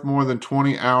is worth more than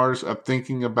 20 hours of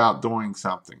thinking about doing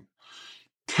something.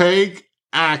 Take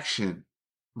action.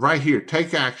 Right here,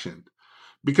 take action.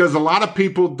 Because a lot of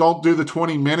people don't do the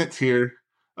 20 minutes here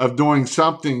of doing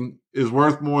something is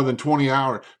worth more than 20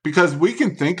 hours. Because we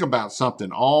can think about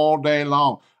something all day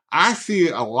long. I see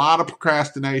a lot of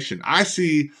procrastination. I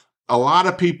see a lot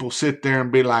of people sit there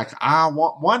and be like, I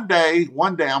want one day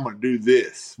I'm going to do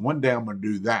this. One day I'm going to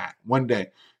do that. One day.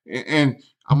 And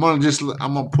I'm going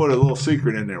to put a little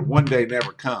secret in there. One day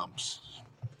never comes.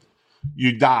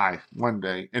 You die one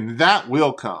day, and that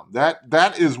will come.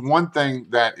 That is one thing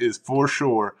that is for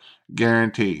sure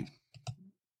guaranteed.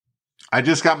 I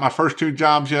just got my first 2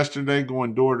 jobs yesterday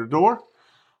going door to door.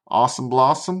 Awesome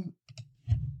blossom.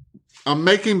 I'm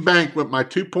making bank with my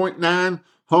 2.9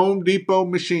 Home Depot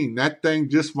machine. That thing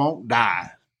just won't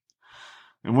die.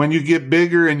 And when you get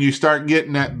bigger and you start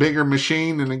getting that bigger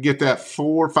machine and then get that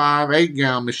 4, 5, 8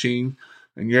 gallon machine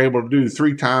and you're able to do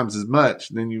 3 times as much,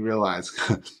 then you realize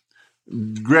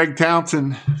Greg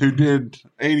Townsend, who did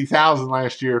 80,000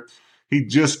 last year, he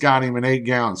just got him an 8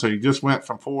 gallon. So he just went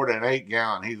from 4 to an 8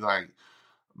 gallon. He's like,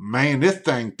 man, this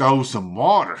thing throws some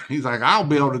water. He's like, I'll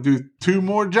be able to do 2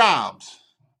 more jobs.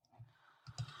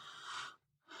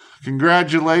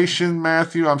 Congratulations,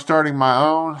 Matthew. I'm starting my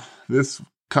own this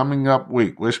coming up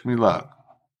week. Wish me luck.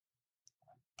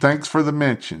 Thanks for the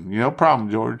mention. No problem,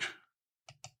 George.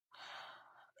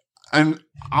 And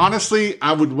honestly,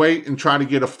 I would wait and try to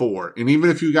get a 4. And even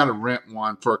if you got to rent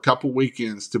one for a couple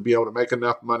weekends to be able to make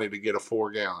enough money to get a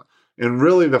 4 gallon. And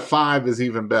really the 5 is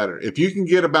even better. If you can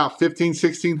get about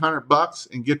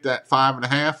 $1,600 and get that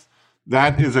 5.5,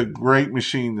 that is a great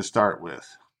machine to start with.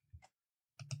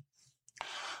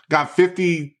 Got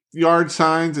 50 yard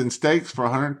signs and stakes for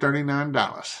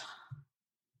 $139.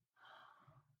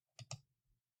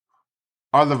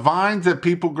 Are the vines that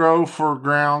people grow for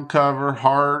ground cover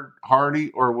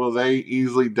hardy, or will they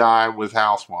easily die with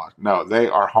house wash? No, they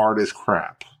are hard as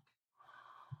crap.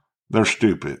 They're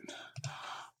stupid.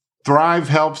 Thrive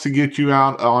helps to get you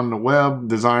out on the web,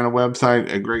 design a website,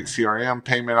 a great CRM,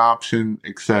 payment option,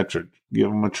 etc. Give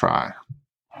them a try.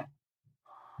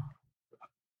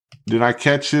 Did I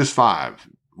catch this live?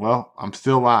 Well, I'm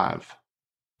still live.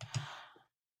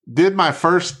 Did my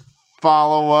first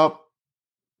follow-up.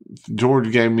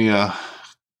 George gave me a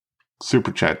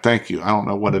super chat. Thank you. I don't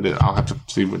know what it is. I'll have to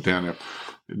see what down there.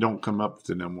 It don't come up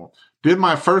to no more. Did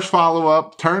my first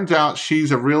follow-up. Turns out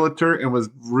she's a realtor and was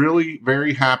really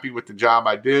very happy with the job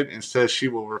I did and says she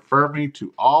will refer me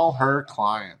to all her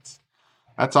clients.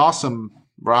 That's awesome,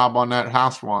 Rob, on that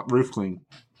house roof clean.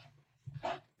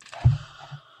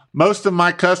 Most of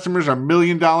my customers are $1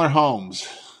 million homes.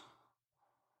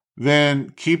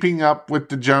 Then keeping up with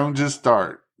the Joneses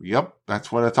start. Yep,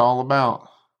 that's what it's all about.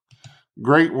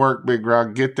 Great work, Big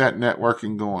Rod. Get that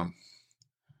networking going.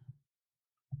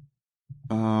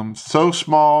 So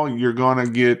small, you're going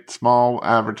to get small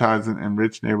advertising in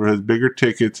rich neighborhoods, bigger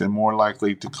tickets, and more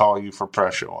likely to call you for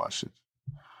pressure washes.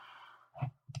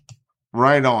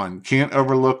 Right on. Can't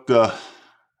overlook the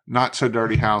not so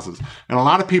dirty houses. And a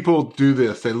lot of people do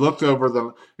this. They look over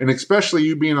them, and especially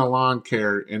you being a lawn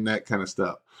care and that kind of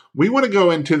stuff. We want to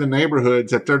go into the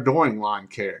neighborhoods that they're doing lawn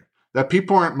care, that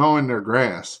people aren't mowing their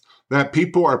grass, that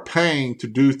people are paying to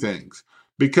do things.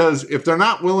 Because if they're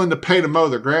not willing to pay to mow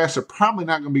their grass, they're probably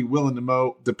not going to be willing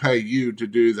to pay you to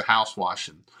do the house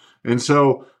washing. And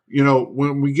so,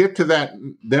 when we get to that,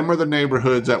 them are the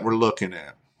neighborhoods that we're looking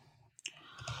at.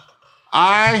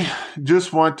 I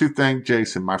just want to thank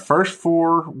Jason. My first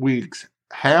 4 weeks,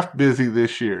 half busy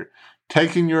this year.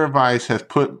 Taking your advice has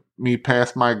put me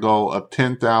past my goal of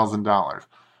 $10,000.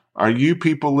 Are you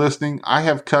people listening? I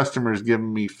have customers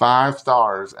giving me 5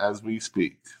 stars as we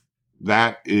speak.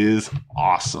 That is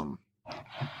awesome.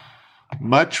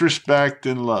 Much respect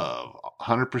and love.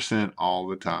 100% all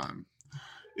the time.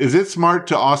 Is it smart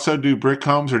to also do brick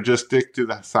homes or just stick to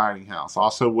the siding house?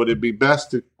 Also, would it be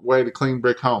best way to clean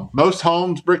brick home? Most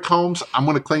homes, brick homes, I'm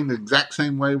going to clean the exact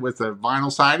same way with a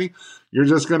vinyl siding. You're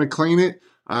just going to clean it.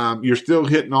 You're still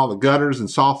hitting all the gutters and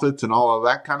soffits and all of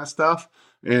that kind of stuff.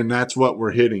 And that's what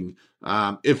we're hitting.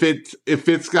 If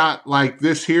it's got like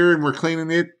this here and we're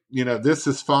cleaning it, this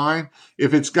is fine.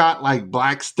 If it's got like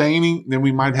black staining, then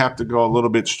we might have to go a little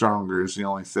bit stronger is the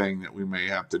only thing that we may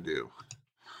have to do.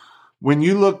 when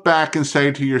you look back and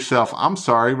say to yourself, I'm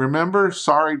sorry, remember,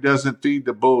 sorry doesn't feed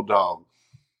the bulldog.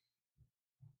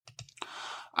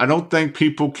 I don't think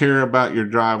people care about your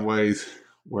driveways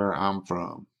where I'm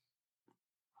from.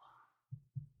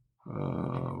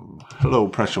 Hello,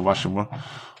 pressure washing.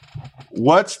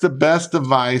 What's the best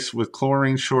advice with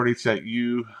chlorine shortage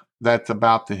that's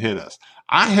about to hit us?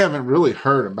 I haven't really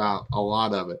heard about a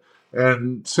lot of it.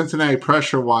 And Cincinnati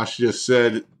Pressure Wash just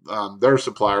said their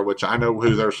supplier, which I know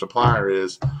who their supplier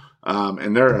is,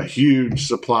 and they're a huge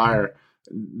supplier.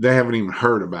 They haven't even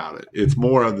heard about it. It's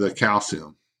more of the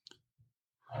calcium.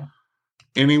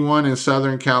 Anyone in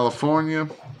Southern California?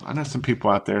 I know some people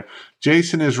out there.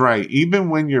 Jason is right. Even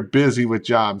when you're busy with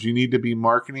jobs, you need to be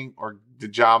marketing or the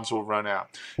jobs will run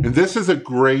out. And this is a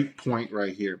great point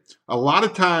right here. A lot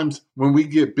of times when we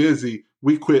get busy,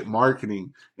 we quit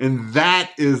marketing. And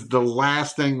that is the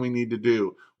last thing we need to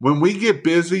do. When we get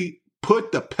busy,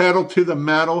 put the pedal to the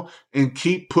metal and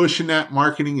keep pushing that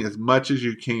marketing as much as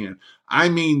you can. I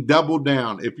mean, double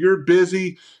down. If you're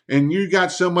busy and you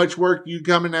got so much work you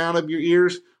coming out of your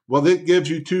ears, well, it gives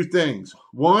you two things.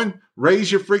 One, raise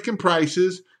your freaking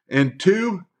prices. And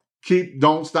two,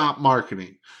 don't stop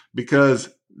marketing, because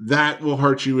that will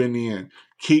hurt you in the end.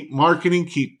 Keep marketing,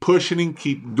 keep pushing,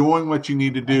 keep doing what you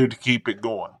need to do to keep it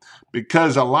going.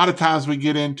 Because a lot of times we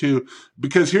get into,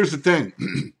 because here's the thing,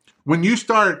 when you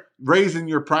start raising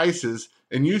your prices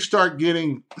and you start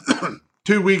getting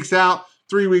 2 weeks out,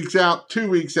 3 weeks out, 2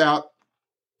 weeks out,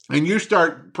 and you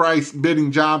start price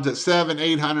bidding jobs at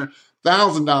 $700,000,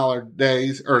 $800,000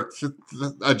 days or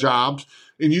jobs,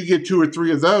 and you get 2 or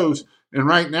 3 of those, and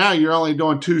right now you're only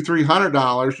doing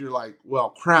 $200-$300. You're like, well,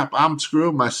 crap, I'm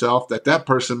screwing myself. That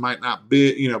person might not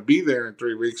be there in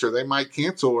 3 weeks, or they might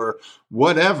cancel or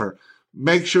whatever.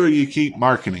 Make sure you keep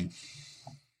marketing.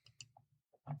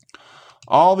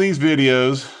 All these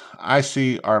videos I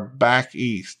see are back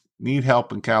east. Need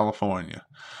help in California.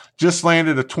 Just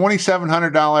landed a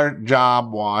 $2,700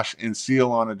 job wash and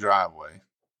seal on a driveway.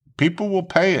 People will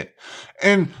pay it.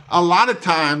 And a lot of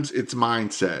times it's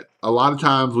mindset. A lot of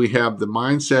times we have the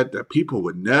mindset that people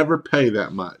would never pay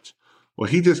that much. Well,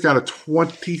 he just got a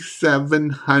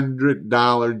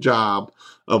 $2,700 job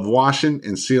of washing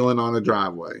and sealing on a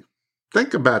driveway.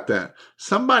 Think about that.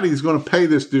 Somebody's going to pay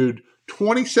this dude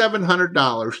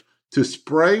 $2,700 to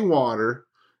spray water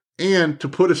and to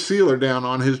put a sealer down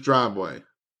on his driveway.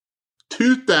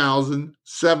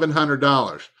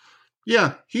 $2,700.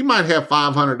 Yeah, he might have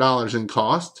 $500 in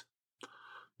cost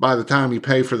by the time you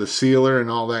pay for the sealer and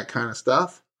all that kind of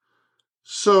stuff.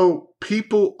 So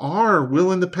people are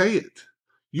willing to pay it.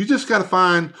 You just got to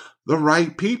find the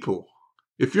right people.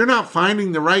 If you're not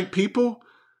finding the right people,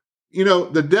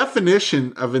 the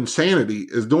definition of insanity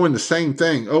is doing the same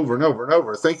thing over and over and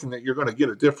over, thinking that you're going to get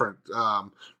a different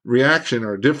reaction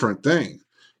or a different thing.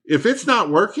 If it's not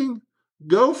working,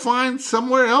 go find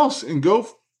somewhere else and go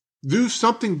do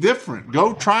something different.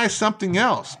 Go try something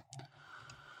else.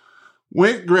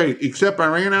 Went great, except I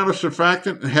ran out of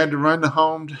surfactant and had to run to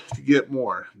home to get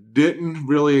more. Didn't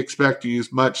really expect to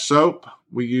use much soap.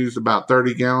 We used about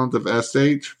 30 gallons of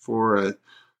SH for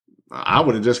I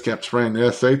would have just kept spraying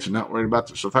the SH and not worried about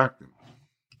the surfactant.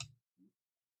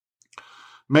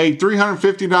 Made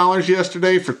 $350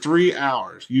 yesterday for 3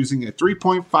 hours using a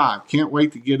 3.5. Can't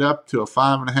wait to get up to a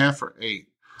 5.5 or 8.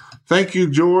 Thank you,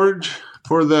 George,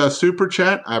 for the super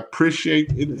chat. I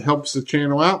appreciate it. It helps the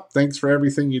channel out. Thanks for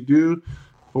everything you do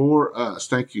for us.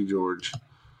 Thank you, George.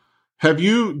 Have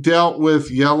you dealt with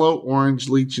yellow-orange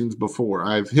leachings before?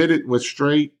 I've hit it with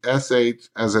straight SH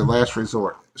as a last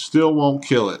resort. Still won't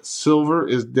kill it. Silver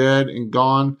is dead and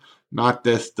gone, not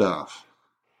this stuff.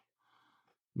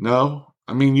 No.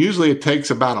 I mean, usually it takes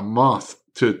about a month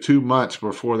to 2 months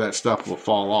before that stuff will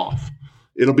fall off.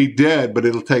 It'll be dead, but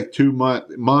it'll take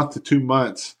month to 2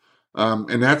 months.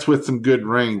 And that's with some good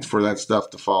rains for that stuff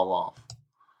to fall off.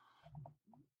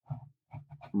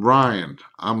 Ryan,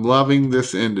 I'm loving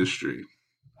this industry.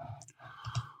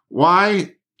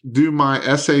 Why do my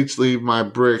SH leave my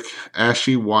brick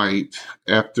ashy white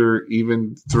after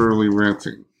even thoroughly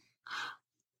rinsing?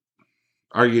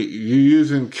 Are you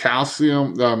using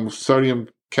calcium, sodium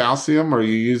calcium, or are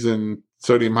you using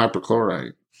sodium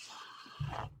hypochlorite?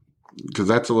 Because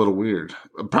that's a little weird.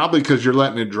 Probably because you're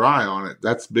letting it dry on it.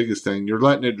 That's the biggest thing. You're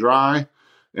letting it dry,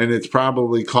 and it's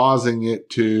probably causing it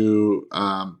to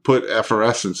put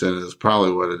effervescence in it is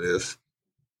probably what it is.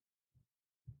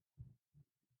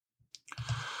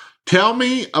 Tell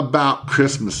me about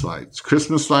Christmas lights.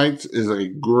 Christmas lights is a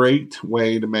great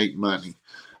way to make money.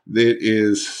 It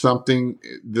is something,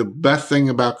 the best thing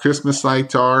about Christmas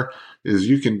lights is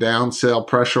you can downsell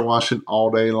pressure washing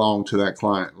all day long to that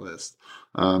client list.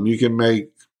 You can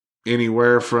make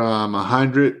anywhere from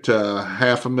 $100 to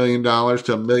 $500,000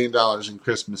 to $1 million in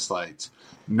Christmas lights.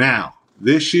 Now,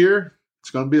 this year,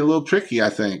 it's going to be a little tricky, I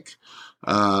think.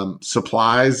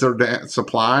 Suppliers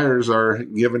are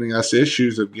giving us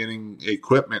issues of getting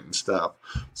equipment and stuff.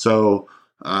 So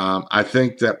I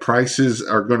think that prices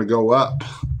are going to go up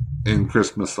in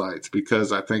Christmas lights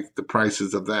because I think the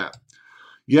prices of that.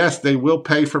 Yes, they will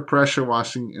pay for pressure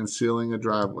washing and sealing a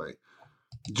driveway.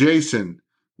 Jason,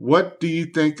 what do you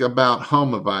think about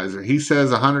Home Advisor? He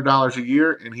says $100 a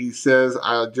year, and he says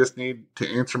I just need to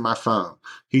answer my phone.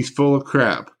 He's full of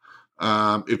crap.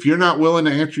 If you're not willing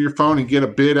to answer your phone and get a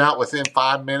bid out within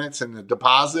 5 minutes and the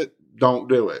deposit, don't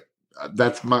do it.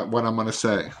 That's what I'm going to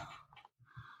say.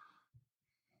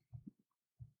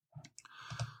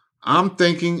 I'm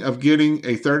thinking of getting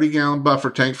a 30-gallon buffer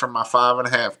tank for my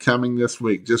 5.5 coming this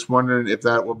week. Just wondering if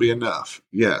that will be enough.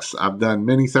 Yes, I've done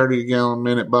many 30-gallon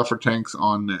minute buffer tanks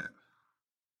on that.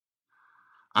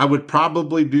 I would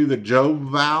probably do the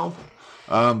Job valve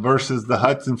versus the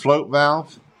Hudson float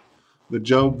valve. The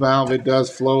Job valve, it does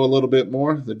flow a little bit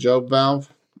more. The Job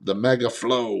valve, the Mega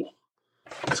Flow.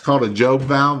 It's called a Job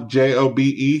valve,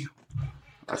 Jobe.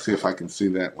 Let's see if I can see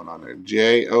that one on there.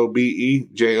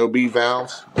 Jobe, Job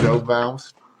valves, Job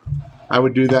valves. I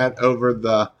would do that over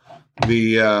the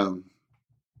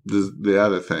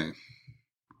other thing.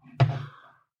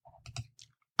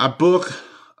 I book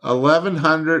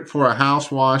 $1,100 for a house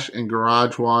wash and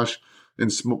garage wash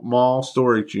and small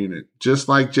storage unit. Just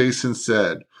like Jason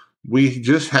said, we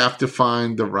just have to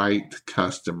find the right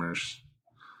customers.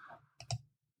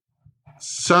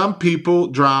 Some people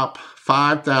drop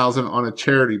 $5,000 on a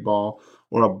charity ball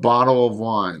or a bottle of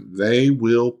wine. They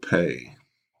will pay.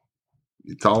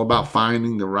 It's all about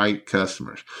finding the right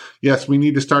customers. Yes, we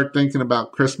need to start thinking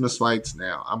about Christmas lights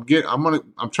now. I'm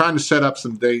trying to set up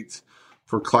some dates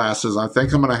for classes. I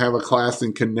think I'm going to have a class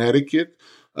in Connecticut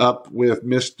up with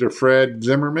Mr. Fred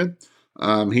Zimmerman.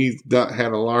 He's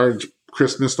had a large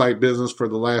Christmas light business for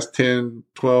the last 10,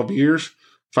 12 years,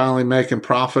 finally making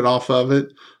profit off of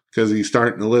it because he's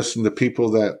starting to listen to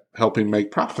people that help him make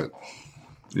profit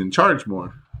and charge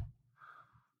more.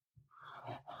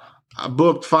 I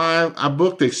booked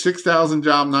a 6,000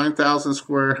 job, 9,000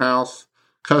 square house.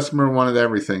 Customer wanted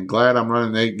everything. Glad I'm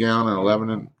running 8-gallon and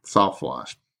 11 soft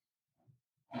wash.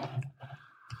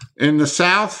 In the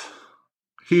South,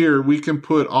 here we can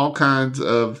put all kinds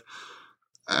of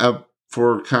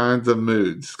for kinds of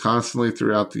moods constantly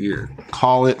throughout the year.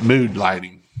 Call it mood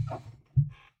lighting.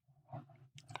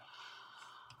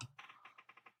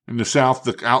 In the South,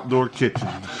 the outdoor kitchen.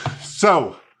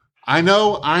 So I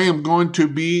know I am going to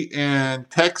be in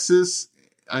Texas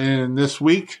in this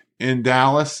week, in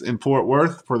Dallas, in Fort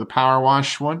Worth for the Power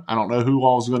Wash one. I don't know who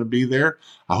all is going to be there.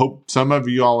 I hope some of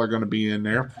you all are going to be in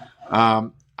there.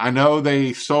 I know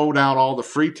they sold out all the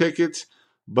free tickets,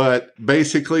 but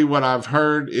basically what I've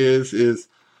heard is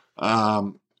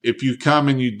if you come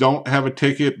and you don't have a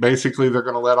ticket, basically they're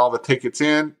going to let all the tickets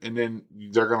in, and then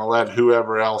they're going to let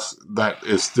whoever else that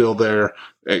is still there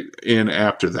in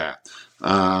after that.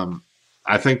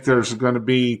 I think there's going to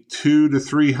be 200 to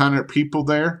 300 people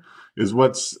there is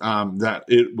what's that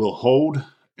it will hold.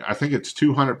 I think it's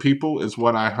 200 people is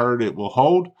what I heard it will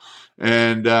hold.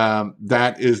 And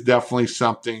that is definitely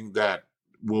something that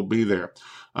will be there.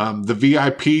 The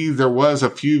VIP, there was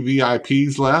a few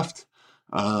VIPs left.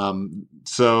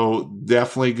 So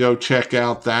definitely go check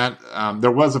out that.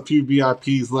 There was a few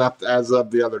VIPs left as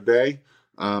of the other day.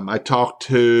 I talked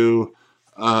to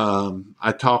Mr.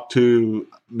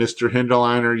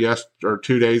 Hindeliner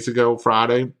 2 days ago,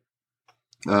 Friday.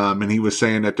 And he was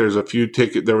saying that there was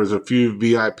a few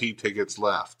VIP tickets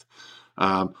left.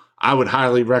 I would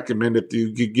highly recommend if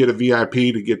you could get a VIP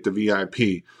to get the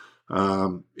VIP.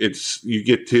 It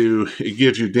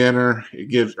gives you dinner, it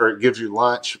gives you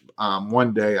lunch,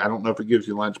 one day. I don't know if it gives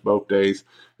you lunch both days.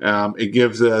 It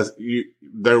gives us,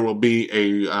 there's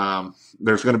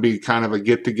going to be kind of a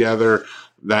get together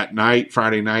that night,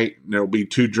 Friday night. There'll be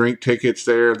 2 drink tickets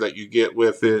there that you get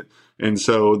with it. And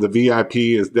so the VIP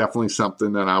is definitely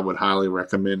something that I would highly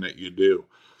recommend that you do.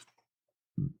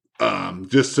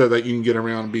 Just so that you can get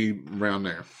around and be around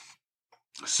there.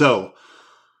 So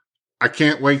I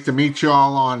can't wait to meet you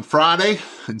all on Friday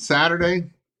and Saturday.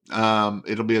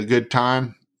 It'll be a good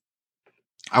time.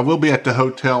 I will be at the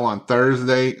hotel on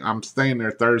Thursday. I'm staying there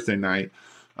Thursday night.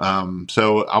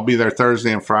 So I'll be there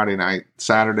Thursday and Friday night.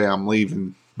 Saturday I'm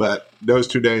leaving, but those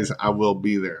 2 days I will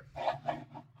be there.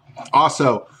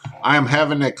 Also, I am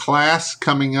having a class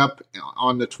coming up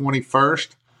on the 21st.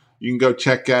 You can go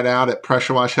check that out at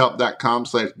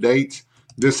pressurewashhelp.com/dates.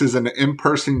 This is an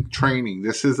in-person training.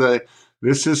 This is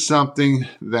This is something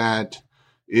that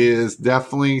is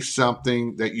definitely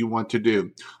something that you want to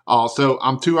do. Also,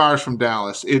 I'm 2 hours from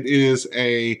Dallas. It is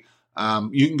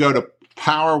you can go to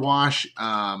PowerWash,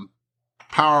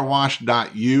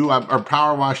 powerwash.u or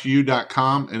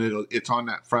powerwashu.com, and it's on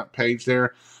that front page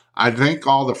there. I think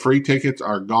all the free tickets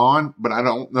are gone, but I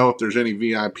don't know if there's any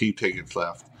VIP tickets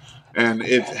left. And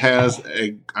it has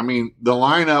the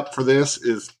lineup for this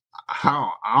is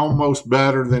almost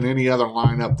better than any other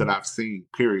lineup that I've seen,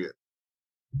 period.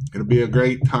 It'll be a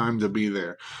great time to be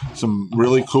there. Some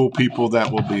really cool people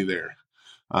that will be there.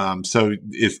 So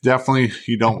it's definitely,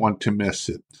 you don't want to miss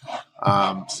it.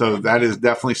 So that is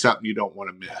definitely something you don't want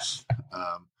to miss.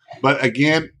 But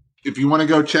again, if you want to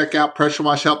go check out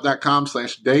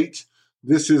pressurewashhelp.com/dates,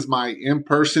 this is my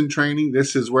in-person training.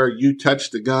 This is where you touch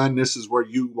the gun. This is where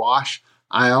you wash.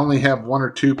 I only have 1 or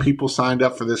 2 people signed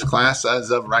up for this class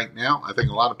as of right now. I think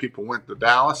a lot of people went to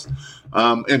Dallas,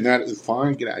 and that is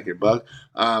fine. Get out of here, Bug.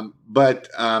 But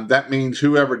that means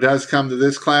whoever does come to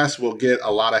this class will get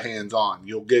a lot of hands-on.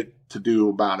 You'll get to do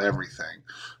about everything.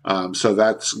 So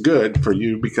that's good for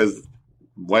you because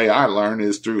the way I learn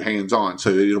is through hands-on. So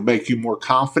it'll make you more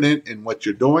confident in what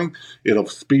you're doing. It'll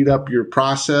speed up your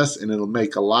process, and it'll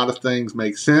make a lot of things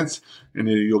make sense, and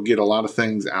you'll get a lot of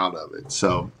things out of it.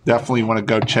 So definitely want to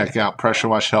go check out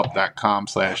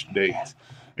pressurewashhelp.com/dates.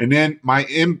 And then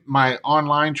my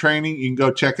online training, you can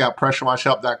go check out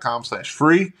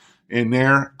pressurewashhelp.com/free. In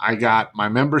there, I got my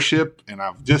membership, and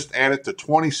I've just added the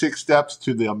 26 steps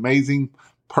to the amazing,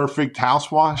 perfect house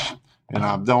wash. And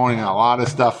I'm doing a lot of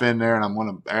stuff in there, and I'm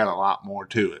going to add a lot more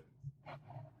to it.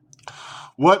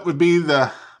 What would be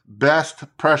the best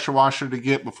pressure washer to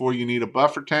get before you need a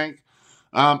buffer tank?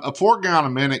 A 4 gallon a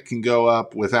minute can go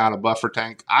up without a buffer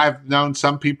tank. I've known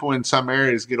some people in some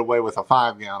areas get away with a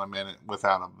 5 gallon a minute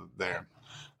without them there.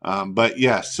 But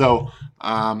yes, so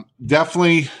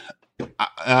definitely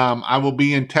I will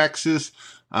be in Texas.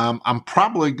 I'm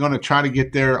probably going to try to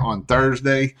get there on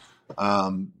Thursday.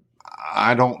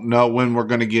 I don't know when we're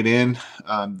going to get in.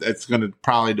 It's going to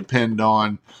probably depend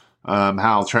on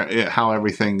how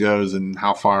everything goes and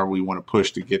how far we want to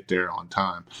push to get there on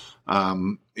time.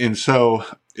 And so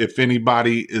if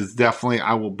anybody is definitely,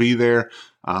 I will be there.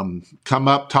 Come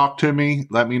up, talk to me,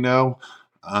 let me know.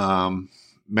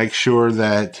 Make sure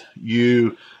that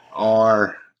you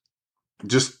are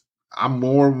I'm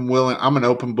more willing. I'm an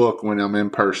open book when I'm in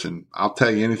person. I'll tell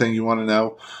you anything you want to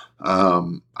know.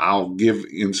 I'll give,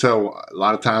 and so a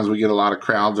lot of times we get a lot of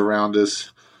crowds around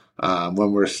us.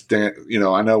 When we're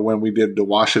I know when we did the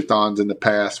washathons in the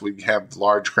past, we have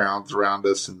large crowds around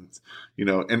us, and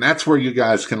and that's where you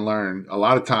guys can learn. A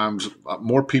lot of times,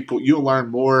 more people, you'll learn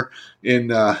more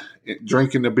in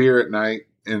drinking the beer at night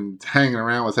and hanging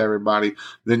around with everybody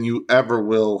than you ever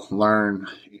will learn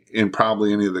in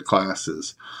probably any of the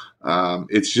classes.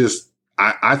 It's just,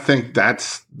 I think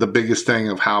that's the biggest thing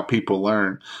of how people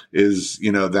learn is,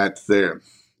 that's there.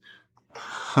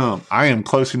 I am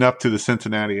close enough to the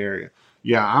Cincinnati area.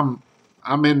 Yeah,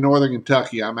 I'm in Northern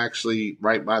Kentucky. I'm actually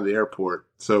right by the airport.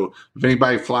 So if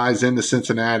anybody flies into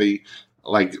Cincinnati,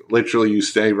 like literally you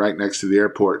stay right next to the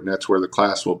airport, and that's where the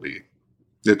class will be.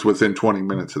 It's within 20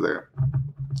 minutes of there.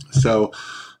 So,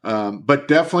 but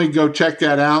definitely go check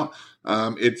that out.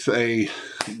 It's a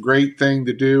great thing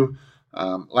to do.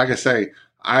 Like I say,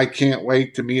 I can't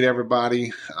wait to meet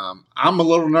everybody. I'm a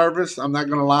little nervous. I'm not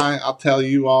going to lie. I'll tell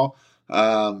you all.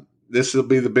 This will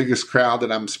be the biggest crowd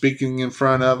that I'm speaking in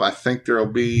front of. I think there will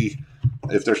be,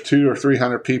 if there's 200 or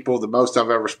 300 people, the most I've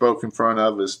ever spoken in front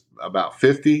of is about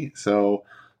 50. So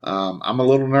I'm a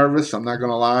little nervous. I'm not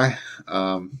going to lie.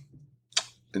 And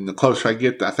the closer I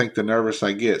get, I think the nervous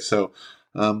I get. So,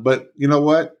 but you know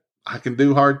what? I can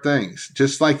do hard things,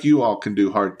 just like you all can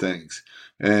do hard things.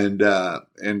 And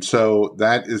so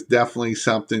that is definitely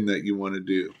something that you want to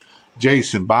do.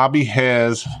 Jason, Bobby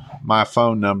has my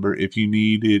phone number if you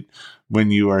need it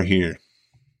when you are here.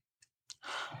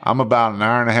 I'm about an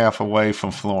hour and a half away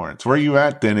from Florence. Where are you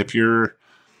at then if you're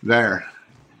there?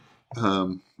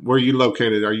 Where are you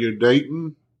located? Are you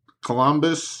Dayton,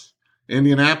 Columbus,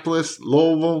 Indianapolis,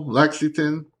 Louisville,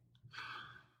 Lexington,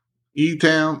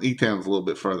 E-Town? E-Town's a little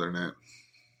bit further than that.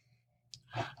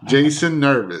 Jason,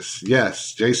 nervous.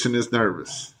 Yes, Jason is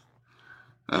nervous.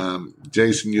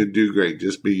 Jason, you do great.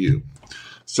 Just be you.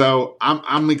 So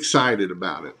I'm excited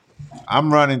about it.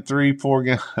 I'm running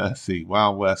 3-4. Let's see,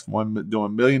 Wild West, one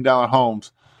doing $1 million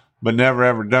homes, but never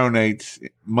ever donates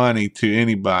money to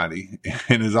anybody,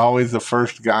 and is always the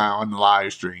first guy on the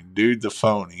live stream. Dude's a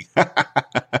phony.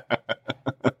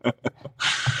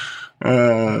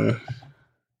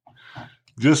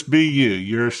 Just be you.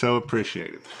 You're so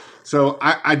appreciated. So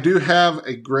I do have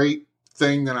a great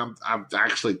thing that I'm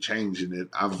actually changing it.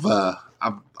 I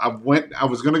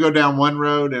was going to go down one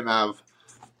road and I've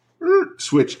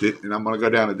switched it, and I'm going to go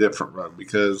down a different road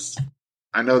because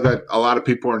I know that a lot of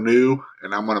people are new,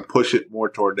 and I'm going to push it more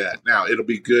toward that. Now, it'll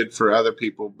be good for other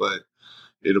people, but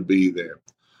it'll be there.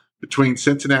 Between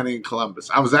Cincinnati and Columbus.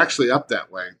 I was actually up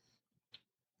that way.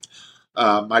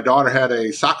 My daughter had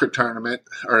a soccer tournament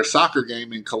or a soccer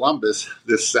game in Columbus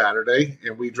this Saturday,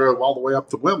 and we drove all the way up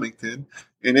to Wilmington,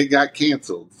 and it got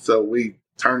canceled. So we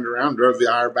turned around, drove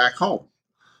the hour back home.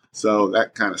 So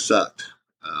that kind of sucked.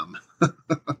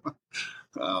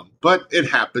 But it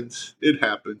happens. It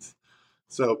happens.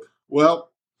 So,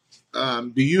 well,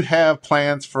 do you have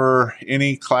plans for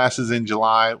any classes in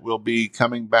July? We'll be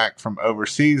coming back from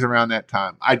overseas around that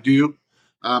time. I do.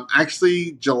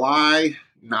 Actually, July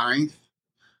 9th.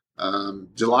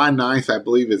 July 9th, I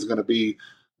believe, is going to be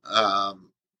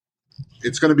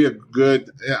it's going to be a good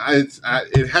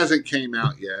it hasn't came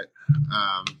out yet.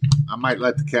 I might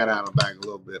let the cat out of the bag a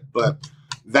little bit, but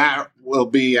that will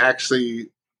be actually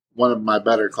one of my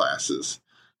better classes.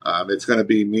 It's going to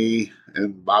be me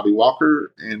and Bobby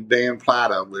Walker and Dan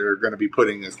Plata. We're going to be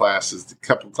putting a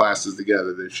couple classes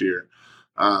together this year.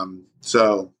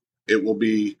 So it will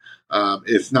be,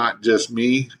 it's not just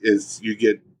me. You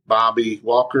get Bobby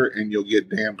Walker and you'll get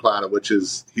Dan Plata,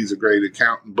 he's a great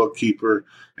accountant, bookkeeper,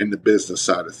 and the business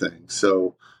side of things.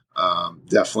 So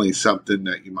definitely something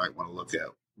that you might want to look at.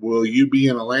 Will you be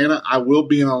in Atlanta? I will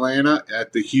be in Atlanta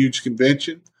at the huge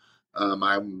convention.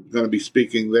 I'm going to be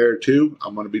speaking there too.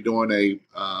 I'm going to be doing a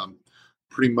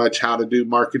pretty much how to do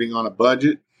marketing on a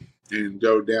budget and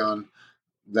go down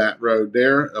that road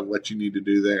there of what you need to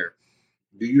do there.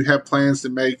 Do you have plans to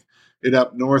make it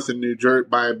up north in New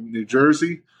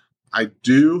Jersey? I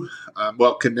do.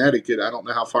 Connecticut. I don't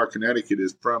know how far Connecticut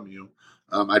is from you.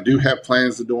 I do have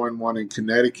plans to doing one in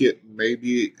Connecticut,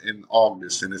 maybe in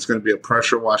August, and it's going to be a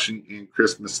pressure washing and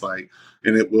Christmas light,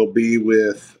 and it will be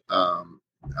with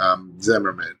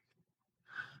Zimmerman.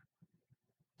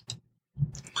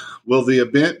 Will the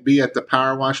event be at the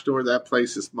Power Wash store? That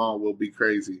place is small. Will be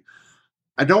crazy.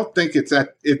 I don't think it's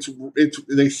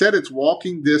they said it's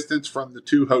walking distance from the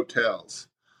two hotels.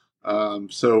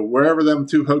 So wherever them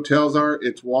two hotels are,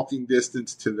 it's walking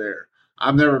distance to there.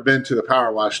 I've never been to the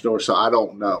Power Wash store, so I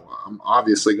don't know. I'm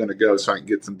obviously going to go so I can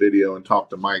get some video and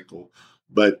talk to Michael,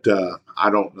 but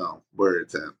I don't know where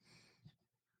it's at.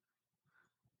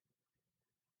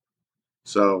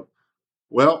 So,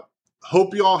 well,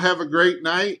 hope you all have a great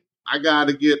night. I got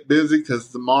to get busy because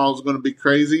tomorrow's going to be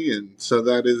crazy, and so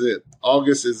that is it.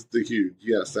 August is the huge.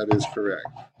 Yes, that is correct.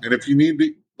 And if you need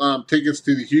tickets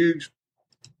to the huge,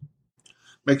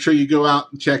 make sure you go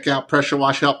out and check out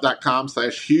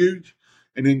pressurewashhelp.com/huge,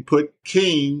 and then put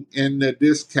King in the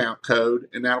discount code,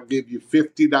 and that'll give you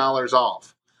 $50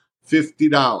 off.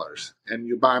 $50, and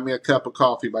you buy me a cup of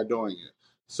coffee by doing it.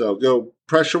 So go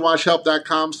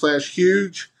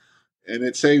pressurewashhelp.com/huge, and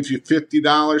it saves you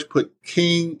 $50. Put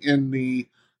King in the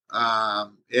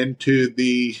into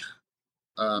the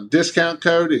discount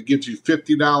code. It gives you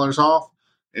 $50 off,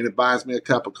 and it buys me a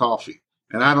cup of coffee.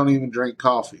 And I don't even drink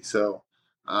coffee, so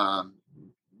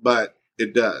but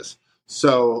it does.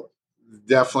 So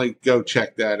definitely go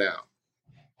check that out.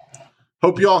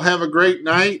 Hope you all have a great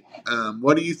night.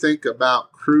 What do you think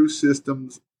about crew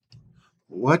systems?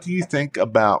 What do you think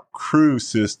about crew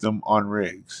system on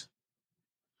rigs?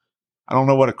 I don't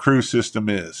know what a crew system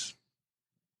is.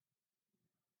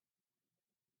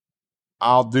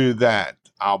 I'll do that.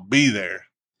 I'll be there.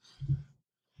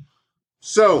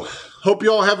 So, hope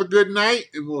you all have a good night,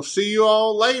 and we'll see you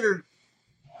all later.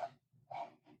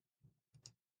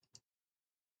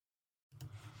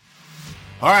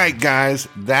 All right, guys,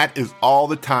 that is all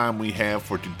the time we have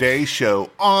for today's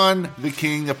show on the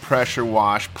King of Pressure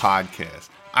Wash podcast.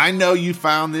 I know you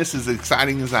found this as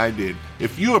exciting as I did.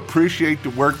 If you appreciate the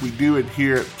work we do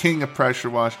here at King of Pressure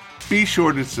Wash, be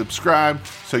sure to subscribe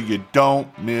so you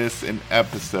don't miss an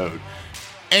episode.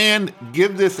 And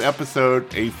give this episode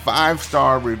a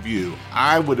 5-star review.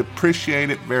 I would appreciate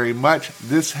it very much.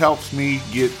 This helps me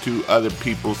get to other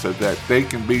people so that they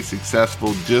can be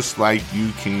successful just like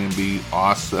you can be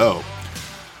also.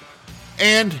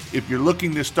 And if you're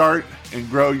looking to start and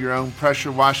grow your own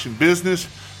pressure washing business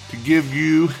to give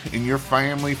you and your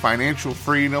family financial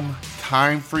freedom,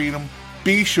 time freedom,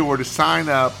 be sure to sign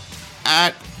up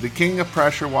at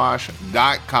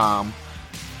thekingofpressurewash.com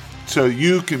so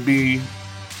you can be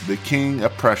the king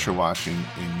of pressure washing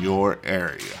in your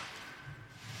area.